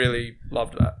psychedelics. I really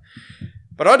loved that.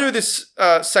 But I do this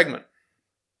segment.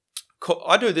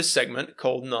 I do this segment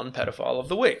called Non-Pedophile of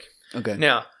the Week. Okay.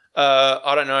 Now,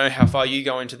 I don't know how far you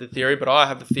go into the theory, but I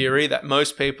have the theory that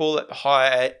most people at the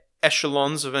higher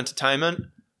echelons of entertainment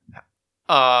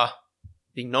are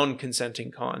the non-consenting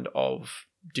kind of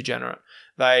degenerate.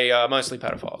 They are mostly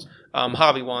pedophiles.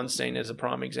 Harvey Weinstein is a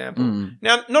prime example.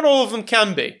 Now, not all of them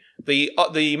can be.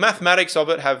 The mathematics of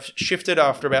it have shifted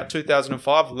after about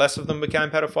 2005. Less of them became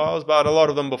pedophiles, but a lot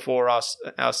of them before us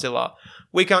still are.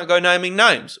 We can't go naming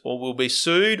names, or we'll be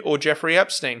sued, or Jeffrey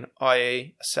Epstein,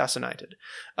 i.e. assassinated.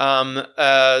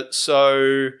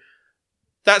 So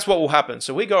that's what will happen.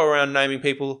 So we go around naming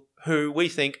people who we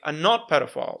think are not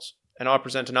pedophiles, and I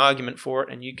present an argument for it,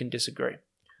 and you can disagree.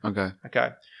 Okay.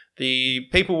 The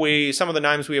people some of the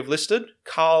names we have listed: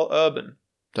 Carl Urban.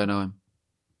 Don't know him.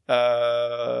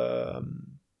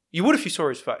 You would if you saw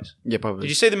his face. Yeah, probably. Did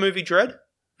you see the movie Dread?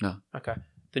 No. Okay.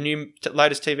 The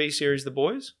latest TV series, The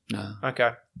Boys? No.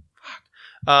 Okay.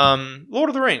 Lord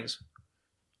of the Rings?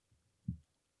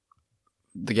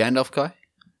 The Gandalf guy?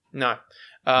 No.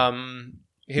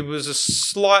 He was a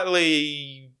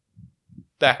slightly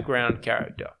background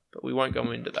character, but we won't go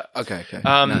into that. Okay.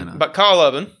 No. But Carl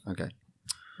Urban. Okay.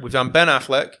 We've done Ben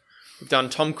Affleck. We've done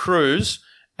Tom Cruise.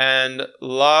 And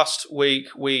last week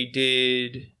we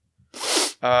did...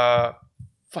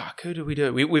 who did we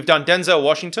do? We've done Denzel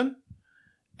Washington.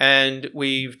 And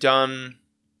we've done...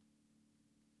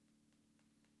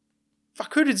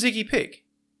 who did Ziggy pick?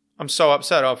 I'm so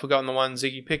upset. I've forgotten the one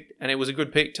Ziggy picked. And it was a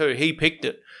good pick too. He picked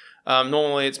it.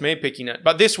 Normally it's me picking it.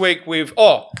 But this week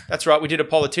that's right. We did a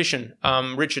politician.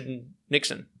 Richard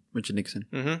Nixon.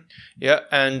 Mm-hmm. Yeah.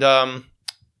 And...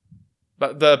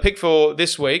 but the pick for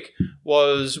this week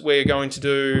was we're going to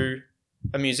do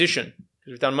a musician.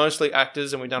 We've done mostly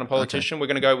actors and we've done a politician. Okay. We're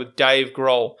going to go with Dave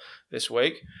Grohl this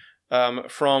week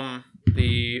from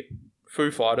the Foo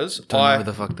Fighters. Don't know who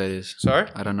the fuck that is. Sorry?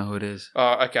 I don't know who it is.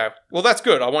 Okay. Well, that's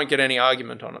good. I won't get any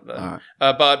argument on it then. All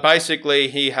right. But basically,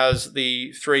 he has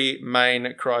the three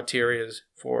main criterias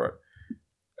for it.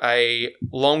 A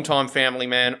long-time family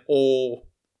man or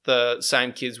the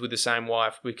same kids with the same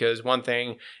wife. Because one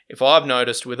thing, if I've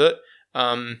noticed with it,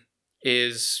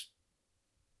 is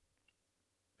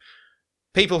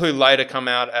people who later come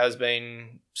out as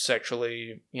being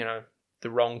sexually, the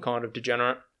wrong kind of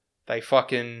degenerate, they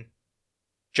fucking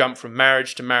jump from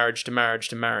marriage to marriage to marriage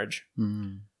to marriage.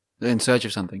 Mm. They're in search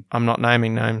of something. I'm not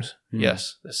naming names. Mm.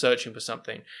 Yes, they're searching for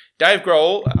something. Dave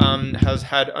Grohl has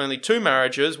had only 2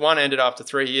 marriages. One ended after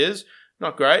 3 years.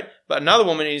 Not great. But another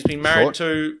woman he's been married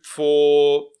to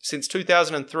since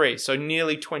 2003, so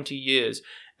nearly 20 years.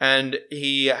 And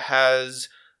he has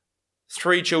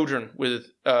 3 children with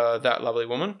that lovely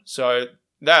woman. So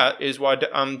that is why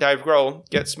Dave Grohl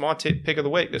gets my pick of the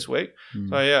week this week. Mm.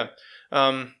 So, yeah.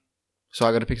 So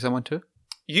I got to pick someone too?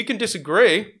 You can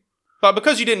disagree, but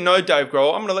because you didn't know Dave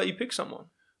Grohl, I'm going to let you pick someone.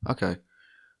 Okay.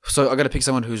 So I got to pick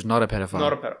someone who's not a pedophile.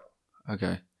 Not a pedophile.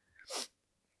 Okay.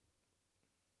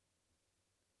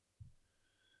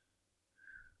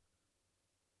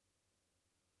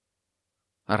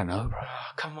 I don't know, bro.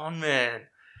 Oh, come on, man.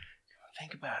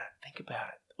 Think about it.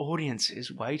 The audience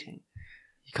is waiting.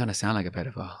 You kind of sound like a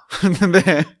pedophile.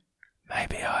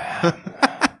 Maybe I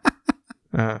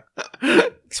am.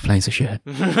 Explains the shit.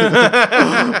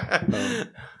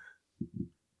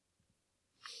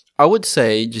 I would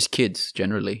say just kids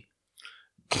generally.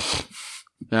 You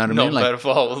know what I mean? Not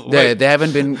pedophile.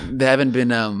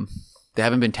 They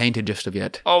haven't been tainted just of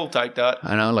yet. I'll take that.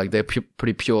 I know, like they're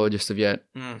pretty pure just of yet.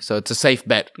 Mm. So it's a safe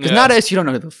bet. Because Yeah. nowadays you don't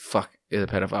know who the fuck is a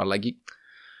pedophile. Like,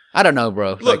 I don't know,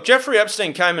 bro. Look, Like, Jeffrey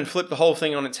Epstein came and flipped the whole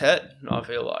thing on its head, I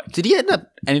feel like. did he end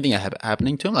up anything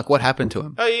happening to him? Like, what happened to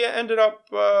him? He ended up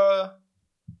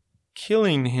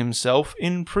killing himself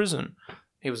in prison.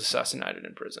 He was assassinated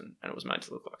in prison, and it was made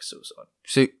to look like suicide.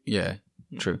 So yeah,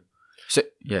 true. So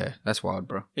yeah, that's wild,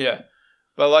 bro. Yeah.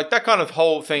 But like that kind of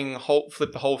whole thing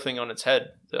flipped the whole thing on its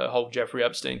head, the whole Jeffrey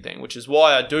Epstein thing, which is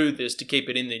why I do this, to keep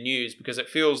it in the news, because it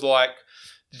feels like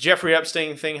the Jeffrey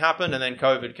Epstein thing happened and then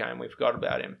COVID came. We forgot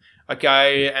about him.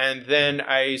 Okay, and then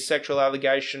a sexual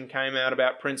allegation came out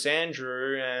about Prince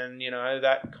Andrew, and,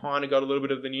 that kind of got a little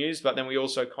bit of the news, but then we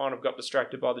also kind of got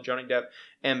distracted by the Johnny Depp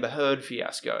Amber Heard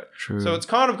fiasco. True. So it's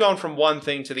kind of gone from one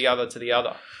thing to the other to the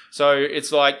other. So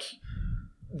it's like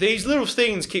these little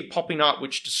things keep popping up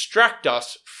which distract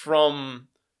us from,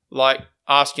 like,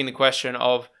 asking the question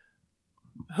of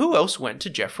who else went to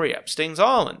Jeffrey Epstein's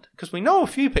island? Because we know a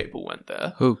few people went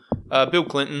there. Who? Bill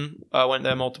Clinton went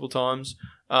there multiple times.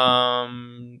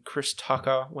 Chris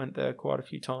Tucker went there quite a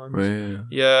few times. Really?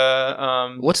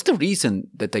 Yeah. What's the reason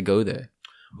that they go there?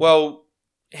 Well,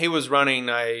 he was running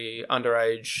a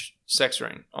underage sex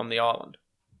ring on the island.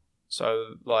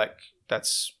 So, like,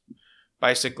 that's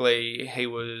basically he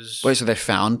was... Wait, so they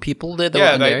found people there that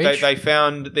were underage? they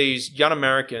found these young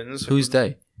Americans. Who's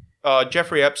they?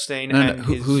 Jeffrey Epstein No, and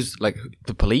who's, like,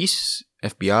 the police?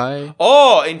 FBI?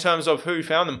 Oh, in terms of who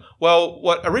found them. Well,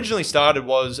 what originally started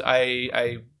was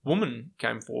a woman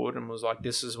came forward and was like,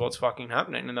 this is what's fucking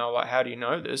happening. And they were like, how do you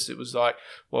know this? It was like,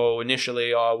 well,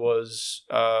 initially I was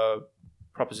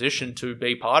propositioned to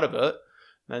be part of it.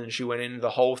 And then she went into the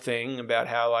whole thing about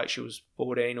how, like, she was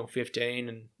 14 or 15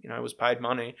 and, was paid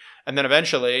money. And then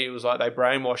eventually it was like they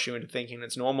brainwash you into thinking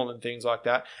it's normal and things like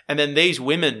that. And then these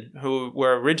women who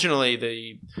were originally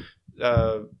the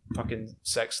fucking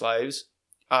sex slaves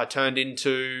turned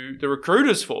into the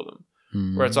recruiters for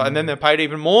them. Where it's like, and then they're paid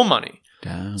even more money.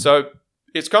 Damn. So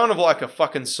it's kind of like a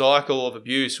fucking cycle of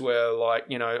abuse where, like,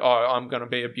 I'm going to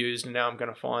be abused and now I'm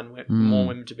going to find more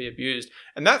women to be abused.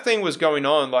 And that thing was going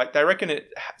on, like, they reckon it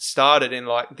started in,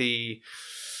 like, the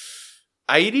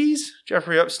 80s.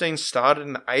 Jeffrey Epstein started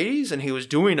in the 80s and he was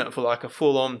doing it for, like, a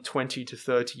full-on 20 to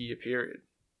 30 year period.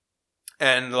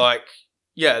 And, like...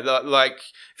 Yeah, like,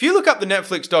 if you look up the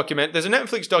Netflix there's a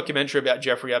Netflix documentary about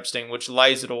Jeffrey Epstein which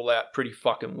lays it all out pretty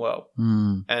fucking well.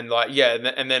 And, like, yeah,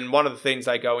 and then one of the things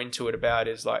they go into it about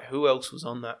is, like, who else was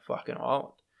on that fucking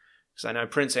island? Because I know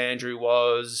Prince Andrew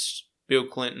was, Bill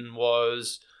Clinton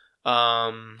was.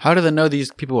 How do they know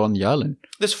these people were on the island?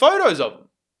 There's photos of them.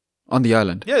 On the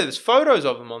island? Yeah, there's photos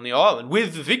of them on the island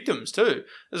with the victims too.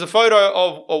 There's a photo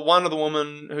of one of the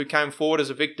women who came forward as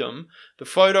a victim. The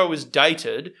photo was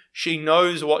dated. She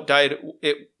knows what date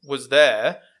it was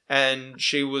there. And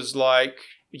she was like,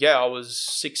 yeah, I was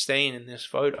 16 in this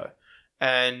photo.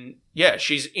 And yeah,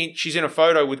 she's in a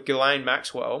photo with Ghislaine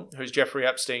Maxwell, who's Jeffrey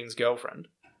Epstein's girlfriend.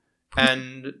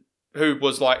 And who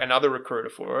was like another recruiter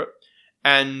for it.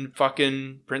 And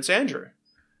fucking Prince Andrew.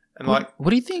 And what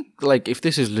do you think? Like, if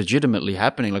this is legitimately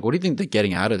happening, like, what do you think they're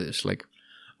getting out of this? Like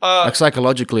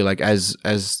psychologically, like, as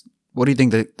what do you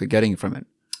think they're getting from it?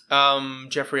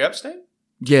 Jeffrey Epstein.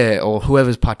 Yeah, or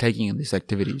whoever's partaking in these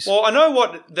activities. Well, I know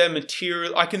what their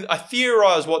material. I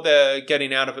theorize what they're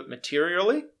getting out of it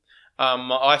materially.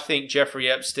 I think Jeffrey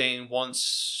Epstein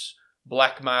wants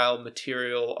blackmail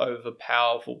material over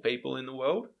powerful people in the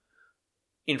world,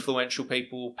 influential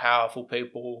people, powerful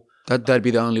people. That'd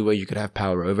be the only way you could have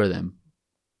power over them.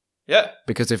 Yeah,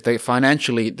 because if they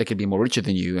financially they could be more richer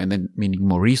than you, and then meaning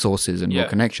more resources and more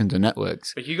connections and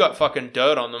networks. But you got fucking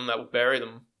dirt on them that will bury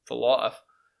them for life.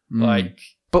 Like,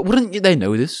 but wouldn't they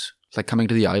know this? Like coming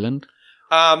to the island.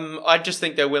 I just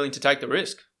think they're willing to take the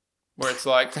risk. Where it's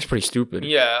like that's pretty stupid.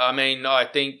 Yeah, I mean, I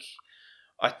think.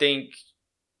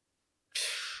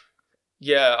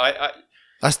 Yeah,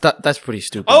 That's pretty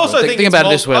stupid. I also think about it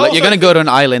this way: like you're going to go to an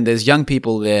island. There's young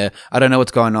people there. I don't know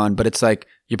what's going on, but it's like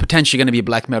you're potentially going to be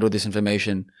blackmailed with this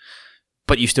information,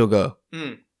 but you still go.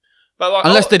 But like,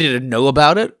 unless they didn't know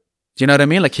about it. Do you know what I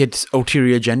mean? Like his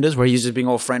ulterior agendas where he's just being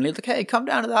all friendly. Like, hey, come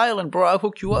down to the island, bro. I'll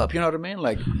hook you up. You know what I mean?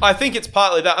 Like, I think it's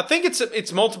partly that. I think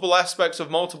it's multiple aspects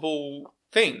of multiple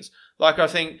things. Like, I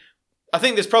think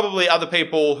there's probably other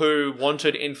people who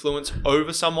wanted influence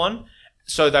over someone,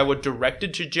 so they were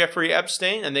directed to Jeffrey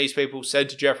Epstein, and these people said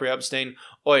to Jeffrey Epstein,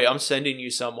 "Oi, I'm sending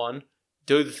you someone.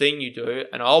 Do the thing you do,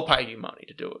 and I'll pay you money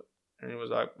to do it." And he was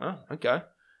like, "Oh, okay."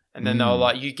 And then they were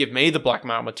like, "You give me the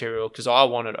blackmail material because I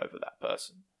want it over that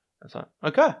person." It's like,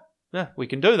 okay, yeah, we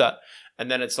can do that. And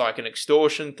then it's like an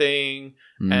extortion thing.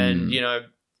 And,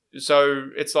 so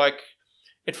it's like,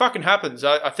 it fucking happens.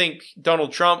 I think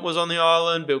Donald Trump was on the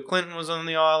island. Bill Clinton was on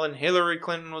the island. Hillary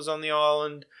Clinton was on the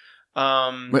island.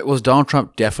 Wait, was Donald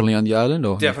Trump definitely on the island?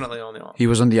 Or definitely on the island. He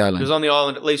was on the island. He was on the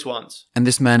island at least once. And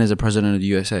this man is a president of the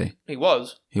USA? He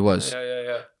was.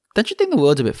 Yeah. Don't you think the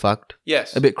world's a bit fucked?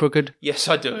 Yes. A bit crooked? Yes,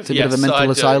 I do. It's a bit of a mental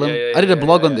asylum. I did a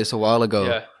blog on this a while ago.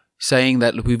 Yeah. Saying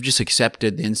that we've just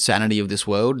accepted the insanity of this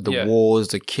world, the wars,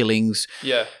 the killings,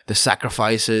 the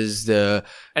sacrifices, the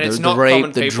rape,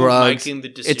 common the people drugs. Making the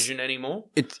decision anymore.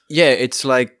 It's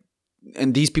like,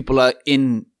 and these people are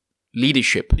in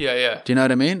leadership. Yeah. Do you know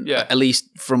what I mean? Yeah. At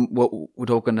least from what we're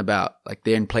talking about, like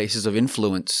they're in places of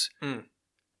influence.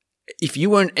 If you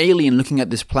were an alien looking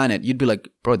at this planet, you'd be like,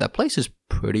 bro, that place is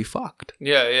pretty fucked.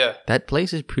 Yeah. That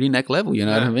place is pretty neck level, you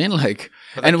know what I mean? Like,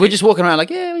 and we're just walking around like,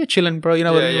 yeah, we're chilling, bro. You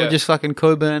know, we're just fucking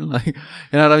Coburn. Like, you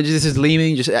know what I mean? This is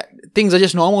Leeming. Just things are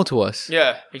just normal to us.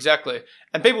 Yeah, exactly.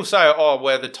 And people say, oh,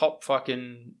 we're the top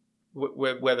fucking,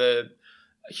 we're the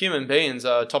human beings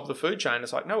are top of the food chain.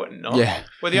 It's like, no, we're not. Yeah.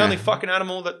 We're the only fucking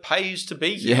animal that pays to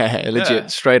be here. Yeah,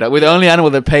 legit, straight up. We're the only animal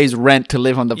that pays rent to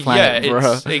live on the planet,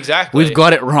 bro. Exactly. We've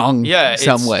got it wrong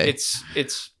some way.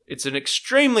 It's an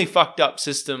extremely fucked up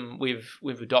system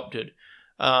we've adopted.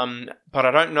 But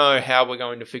I don't know how we're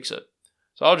going to fix it.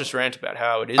 So I'll just rant about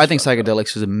how it is. I think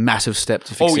psychedelics is a massive step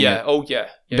to fixing it. Oh, yeah.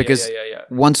 Because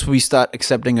once we start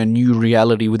accepting a new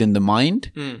reality within the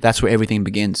mind, that's where everything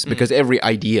begins. Because every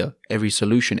idea, every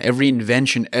solution, every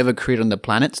invention ever created on the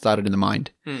planet started in the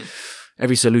mind.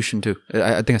 Every solution too.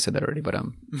 I think I said that already, but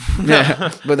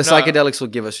yeah. But the psychedelics will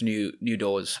give us new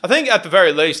doors. I think at the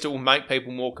very least it will make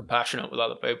people more compassionate with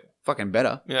other people. Fucking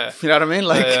better. Yeah. You know what I mean?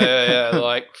 Like yeah.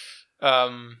 Like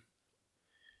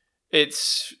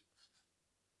it's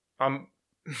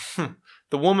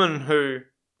the woman who...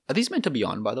 Are these meant to be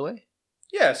on, by the way?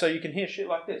 Yeah, so you can hear shit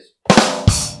like this.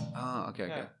 Oh,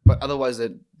 okay. But otherwise,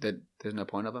 there's no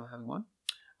point of them having one?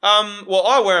 Well,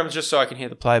 I wear them just so I can hear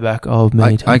the playback of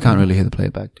me. I can't really hear the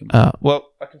playback too much.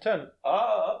 Well, I can turn it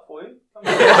up for you.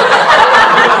 Yeah.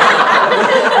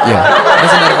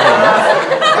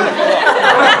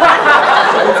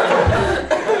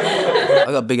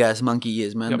 I got big ass monkey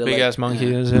ears, man. Got big ass monkey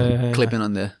ears. Clipping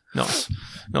on there. Nice.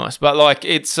 But like,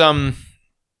 it's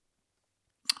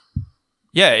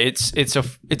yeah, it's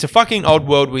a fucking odd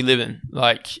world we live in.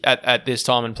 Like at this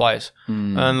time and place,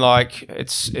 and like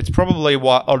it's probably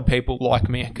why odd people like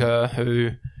me occur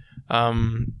who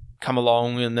come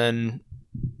along, and then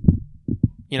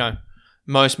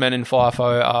most men in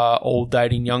FIFO are all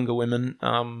dating younger women.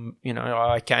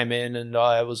 I came in and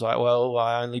I was like, well,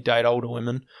 I only date older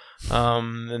women.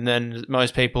 And then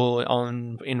most people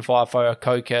in FIFO are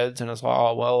cokeheads, and it's like,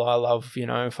 oh, well, I love,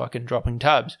 fucking dropping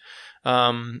tabs.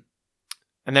 And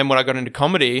then when I got into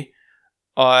comedy,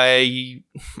 I'm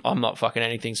not fucking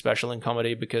anything special in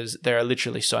comedy because there are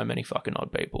literally so many fucking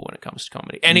odd people when it comes to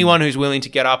comedy. Anyone who's willing to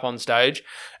get up on stage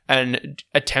and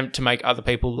attempt to make other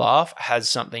people laugh has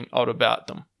something odd about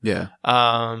them. Yeah.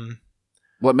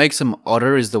 What makes them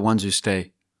odder is the ones who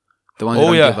stay. The ones who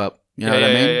don't give up. You know what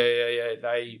I mean? Yeah.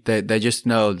 They just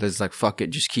know there's like, fuck it,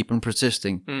 just keep on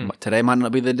persisting. Mm. Today might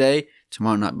not be the day,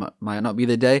 tomorrow might not be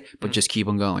the day, but just keep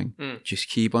on going. Just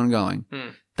keep on going.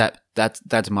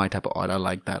 That's my type of art. I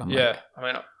like that. I mean,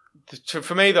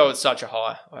 for me though, it's such a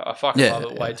high. I fucking love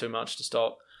it way too much to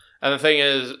stop. And the thing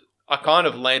is, I kind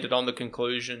of landed on the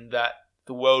conclusion that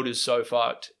the world is so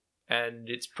fucked and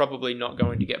it's probably not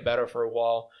going to get better for a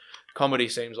while. Comedy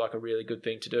seems like a really good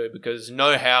thing to do because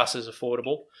no house is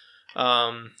affordable.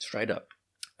 Straight up.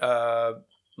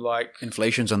 Like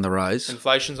inflation's on the rise.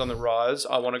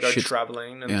 I want to go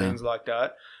traveling and things like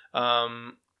that. I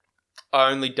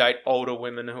only date older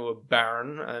women who are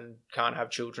barren and can't have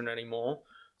children anymore.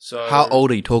 So how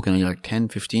old are you talking? Are you like 10,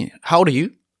 15? How old are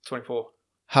you? 24.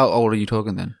 How old are you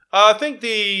talking then? I think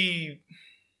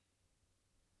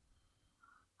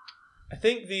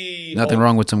nothing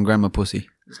wrong with some grandma pussy.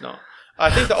 It's not.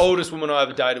 I think the oldest woman I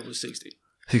ever dated was 60.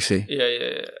 60.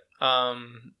 Yeah.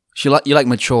 You like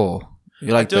mature.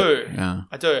 You like I do. Yeah.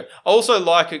 I do. I also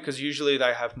like it because usually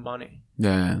they have money.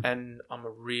 Yeah. And I'm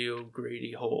a real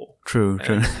greedy whore. True.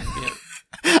 Yeah.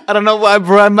 I don't know why,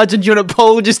 bro. I imagined you on a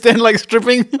pole just then, like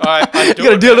stripping. I you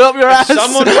gotta deal it up your ass. If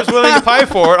someone was willing to pay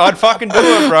for it, I'd fucking do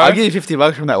it, bro. I'll give you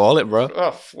 $50 from that wallet, bro.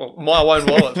 Oh, well, my own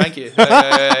wallet. Thank you.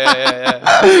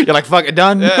 Yeah. You're like, fuck it,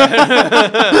 done. Yeah.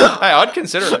 Hey, I'd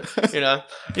consider it.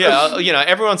 Yeah.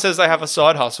 Everyone says they have a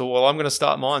side hustle. Well, I'm going to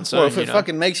start mine soon. Well, if it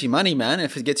fucking makes you money, man,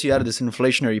 if it gets you out of this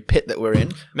inflationary pit that we're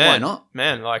in, why not?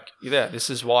 Man, this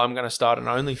is why I'm going to start an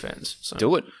OnlyFans. So,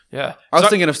 do it. Yeah. I was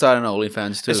thinking of starting an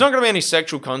OnlyFans too. It's not going to be any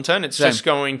sexual content. It's just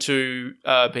going to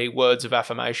be words of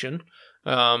affirmation.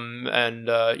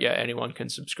 Anyone can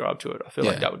subscribe to it. I feel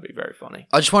like that would be very funny.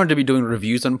 I just wanted to be doing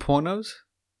reviews on pornos.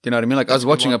 Do you know what I mean? Like, I was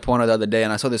watching a porno the other day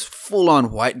and I saw this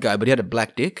full-on white guy, but he had a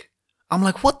black dick. I'm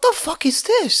like, what the fuck is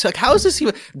this? Like, how is this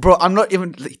even... Bro, I'm not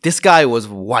even... This guy was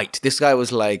white. This guy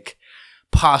was like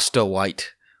pastor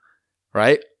white,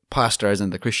 right? Pastor as in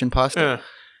the Christian pastor. Yeah.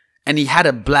 And he had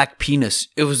a black penis.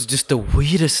 It was just the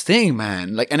weirdest thing,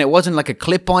 man. Like, and it wasn't like a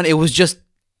clip-on. It was just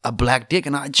a black dick.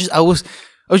 And I was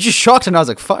just shocked. And I was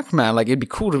like, fuck, man. Like, it'd be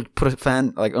cool to put a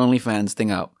OnlyFans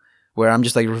thing out where I'm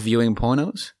just like reviewing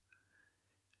pornos.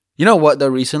 You know what, though,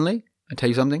 recently? I tell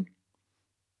you something.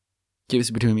 Keep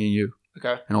this between me and you.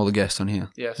 Okay. And all the guests on here.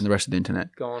 Yes. And the rest of the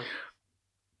internet. Go on.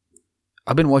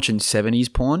 I've been watching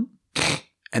 70s porn.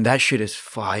 And that shit is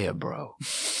fire, bro.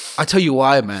 I tell you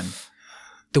why, man.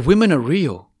 The women are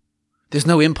real. There's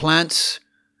no implants.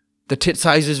 The tit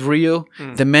size is real.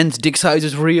 The men's dick size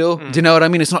is real. Do you know what I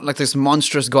mean? It's not like this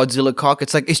monstrous Godzilla cock.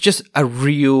 It's like, it's just a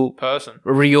real person.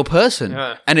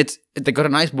 Yeah. And they got a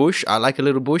nice bush. I like a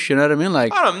little bush. You know what I mean?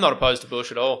 Like, I'm not opposed to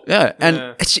bush at all. Yeah.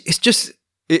 And it's just,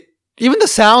 even the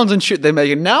sounds and shit they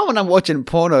make. And now when I'm watching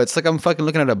porno, it's like I'm fucking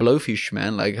looking at a blowfish,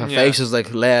 man. Like her face is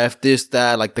like left, this,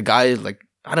 that. Like the guy is like,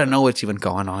 I don't know what's even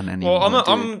going on anymore. Well,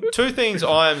 I'm two things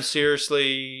I am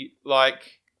seriously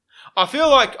like. I feel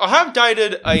like I have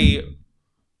dated a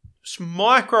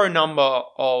micro number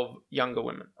of younger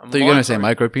women. So you're going to say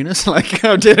micro penis? Like,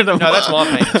 how did it? No, that's my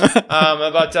penis. No,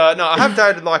 I have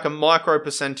dated like a micro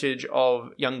percentage of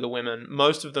younger women.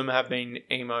 Most of them have been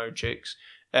emo chicks,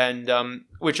 and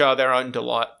which are their own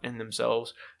delight in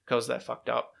themselves because they're fucked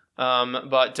up.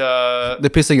 The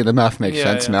pissing in the mouth makes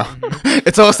sense now. Mm-hmm.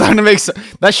 It's all starting to make sense.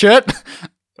 That shirt,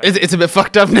 it's a bit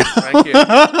fucked up now. Thank you.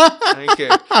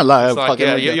 I like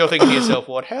it. You're thinking to yourself,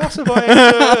 what house have I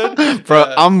entered?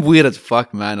 Bro, I'm weird as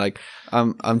fuck, man. Like,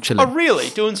 I'm chilling. Oh, really?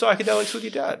 Doing psychedelics with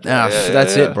your dad? Yeah,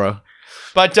 that's it, bro.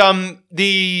 But so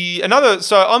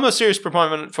I'm a serious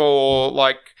proponent for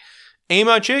like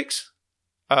emo chicks,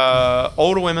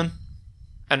 older women,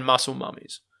 and muscle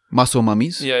mummies. Muscle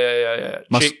mummies? Yeah.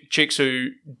 Chicks who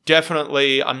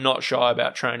definitely are not shy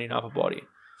about training up a body.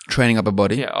 Training up a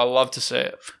body? Yeah, I love to see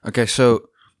it. Okay, so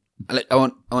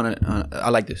I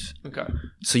like this. Okay.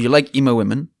 So you like emo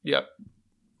women? Yep.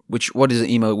 What does an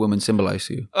emo woman symbolize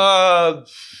to you?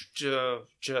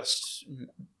 Just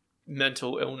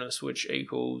mental illness, which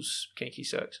equals kinky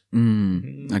sex.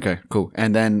 Okay, cool.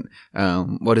 And then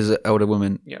what is it? Older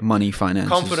women? Yep. Money, finances.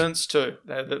 Confidence too.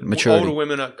 Maturity. Older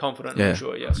women are confident and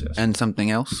mature. Yes. And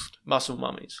something else? Muscle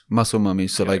mummies.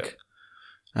 So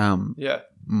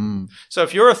So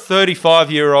if you're a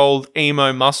 35-year-old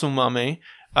emo muscle mummy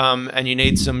and you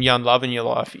need some young love in your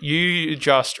life, you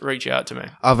just reach out to me.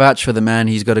 I'll vouch for the man.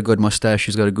 He's got a good mustache.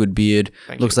 He's got a good beard.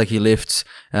 Looks like he lifts.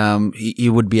 He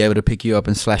would be able to pick you up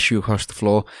and slash you across the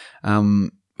floor.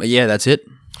 But yeah, that's it.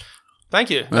 Thank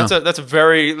you. That's a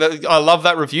very. I love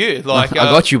that review. Like I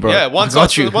got you, bro. Yeah. Once I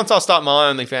start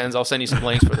my OnlyFans, I'll send you some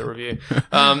links for the review.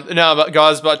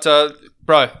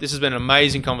 Bro, this has been an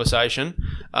amazing conversation.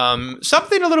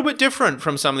 Something a little bit different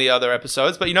from some of the other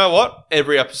episodes, but you know what?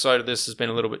 Every episode of this has been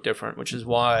a little bit different, which is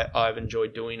why I've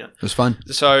enjoyed doing it. It was fun.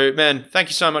 So, man, thank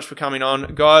you so much for coming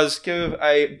on. Guys, give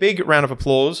a big round of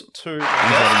applause to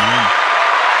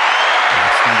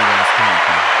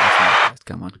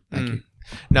Come on. Thank you.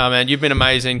 No, man, you've been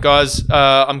amazing. Guys,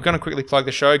 I'm going to quickly plug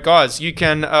the show. Guys, you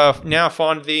can now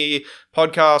find the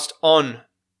podcast on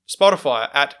Spotify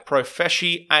at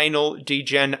Professional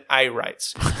Degen A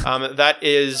Rates. That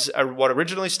is what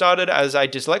originally started as a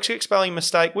dyslexic spelling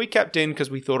mistake we kept in because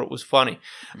we thought it was funny.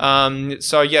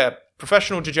 So, yeah,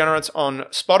 Professional Degenerates on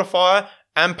Spotify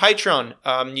and Patreon.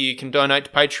 You can donate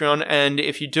to Patreon, and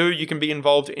if you do, you can be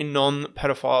involved in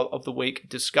non-pedophile of the week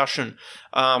discussion.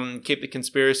 Keep the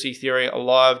conspiracy theory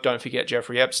alive. Don't forget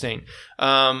Jeffrey Epstein.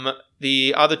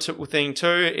 The other thing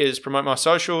too is promote my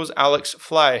socials. Alex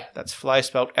Flay. That's Flay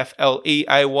spelled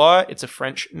F-L-E-A-Y. It's a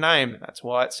French name. That's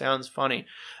why it sounds funny.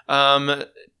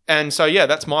 And so, yeah,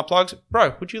 that's my plugs.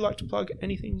 Bro, would you like to plug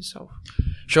anything yourself?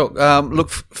 Sure.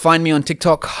 Find me on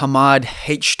TikTok, Hammad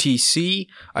HTC.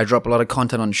 I drop a lot of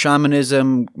content on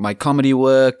shamanism, my comedy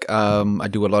work. I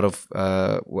do a lot of,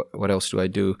 what else do I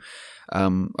do?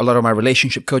 A lot of my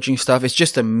relationship coaching stuff. It's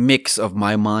just a mix of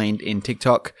my mind in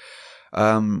TikTok.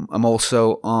 I'm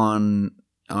also on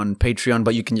Patreon,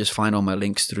 but you can just find all my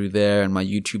links through there, and my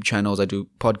YouTube channels. I do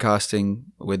podcasting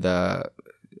with a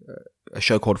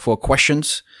show called 4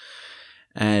 Questions.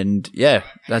 And yeah,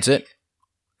 that's it.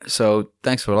 So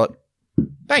thanks for a lot.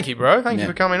 Thank you, bro. Thank you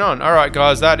for coming on. All right,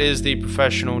 guys, that is the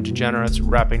Professional Degenerates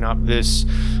wrapping up this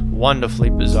wonderfully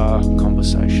bizarre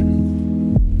conversation.